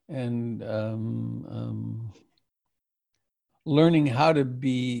learning how to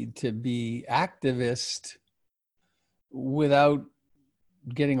be activist without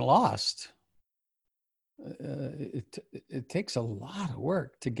getting lost. It takes a lot of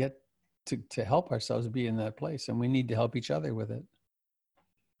work to get to help ourselves be in that place, and we need to help each other with it.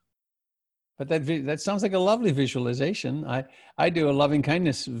 But that sounds like a lovely visualization. I do a loving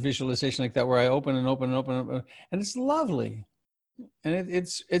kindness visualization like that, where I open and open and open and open, and it's lovely, and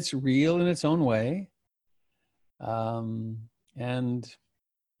it's real in its own way, and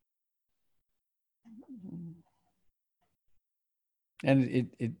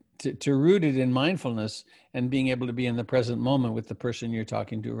to root it in mindfulness and being able to be in the present moment with the person you're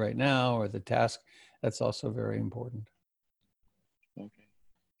talking to right now, or the task, that's also very important. Okay.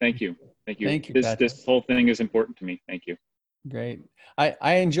 Thank you. Thank you. Thank you, This whole thing is important to me. Thank you. Great.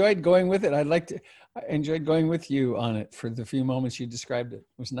 I enjoyed going with it. I enjoyed going with you on it for the few moments you described it.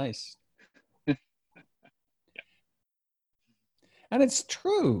 It was nice. Yeah. And it's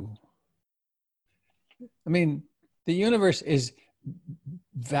true. I mean, the universe is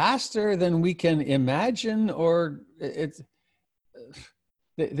vaster than we can imagine, or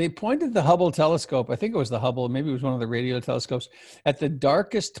they pointed the Hubble telescope, I think it was the Hubble, maybe it was one of the radio telescopes, at the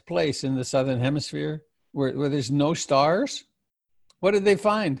darkest place in the southern hemisphere where there's no stars. What did they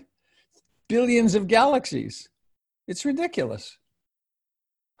find? Billions of galaxies. It's ridiculous.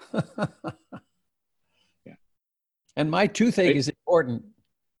 Yeah. And my toothache is important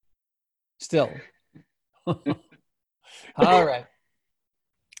still. All right.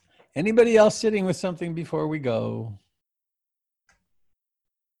 Anybody else sitting with something before we go?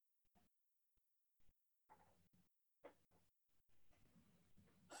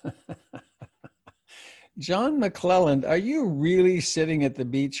 John McClelland, are you really sitting at the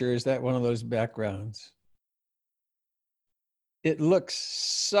beach, or is that one of those backgrounds? It looks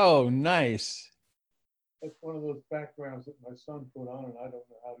so nice. That's one of those backgrounds that my son put on, and I don't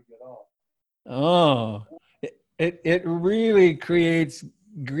know how to get off. Oh, it really creates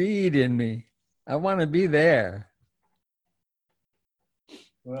greed in me. I want to be there.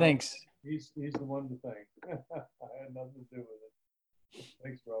 Well, thanks. He's the one to thank. I had nothing to do with it.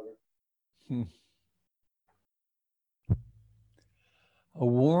 Thanks, Robert. A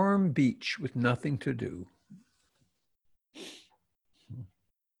warm beach with nothing to do.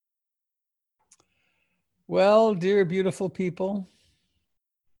 Well, dear beautiful people,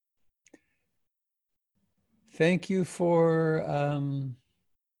 thank you for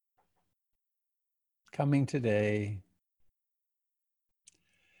coming today.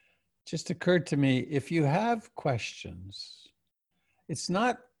 Just occurred to me, if you have questions, it's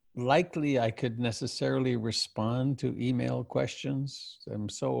not likely I could necessarily respond to email questions. I'm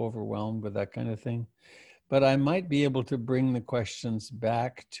so overwhelmed with that kind of thing. But I might be able to bring the questions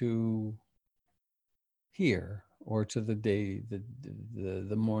back to here or to the day,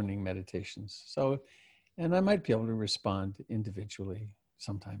 the morning meditations. So, and I might be able to respond individually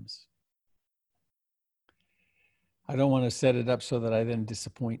sometimes. I don't want to set it up so that I then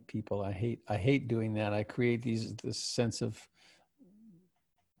disappoint people. I hate doing that. I create this sense of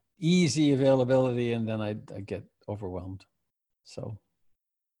easy availability, and then I get overwhelmed. So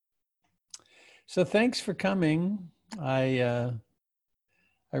thanks for coming. I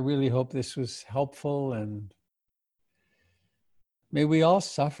really hope this was helpful, and may we all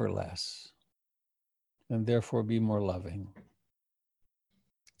suffer less and therefore be more loving.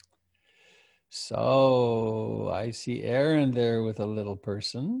 So I see Aaron there with a little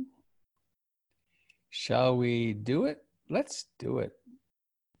person. Shall we do it? Let's do it.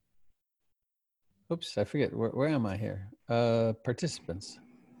 Oops, I forget. Where am I here? Participants.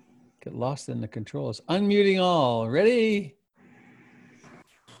 Get lost in the controls. Unmuting all. Ready?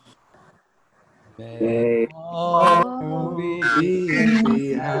 May all beings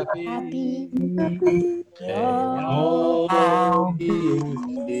be happy. May all beings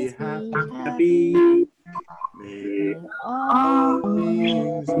be happy. May all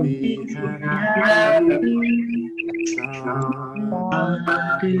beings be happy.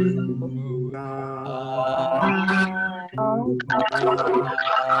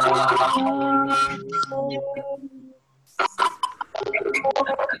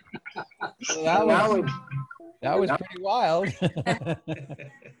 That was pretty wild.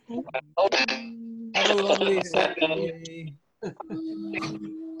 Have a lovely Saturday.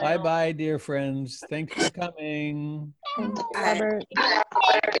 Bye-bye, dear friends. Thanks for coming. Thanks, Robert.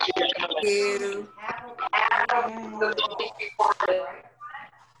 Thank you.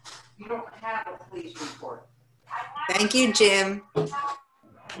 You don't have a police report. Thank you, Jim.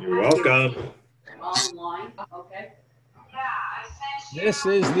 You're welcome. Online, okay. This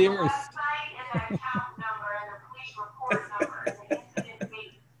is the Earth.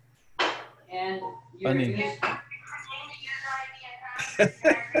 And Funny.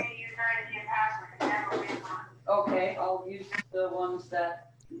 Okay, I'll use the ones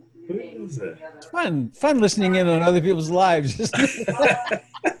that you gave me. It's fun listening in on other people's lives, isn't it?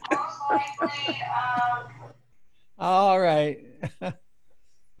 All right.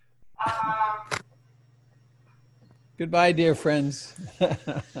 Goodbye, dear friends.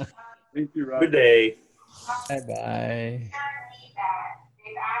 Thank you, Rob. Good day. Bye-bye.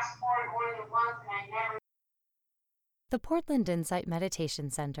 The Portland Insight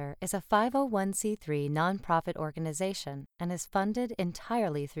Meditation Center is a 501c3 nonprofit organization and is funded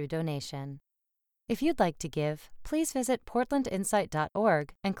entirely through donation. If you'd like to give, please visit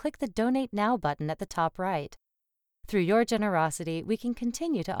portlandinsight.org and click the Donate Now button at the top right. Through your generosity, we can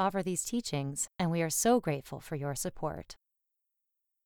continue to offer these teachings, and we are so grateful for your support.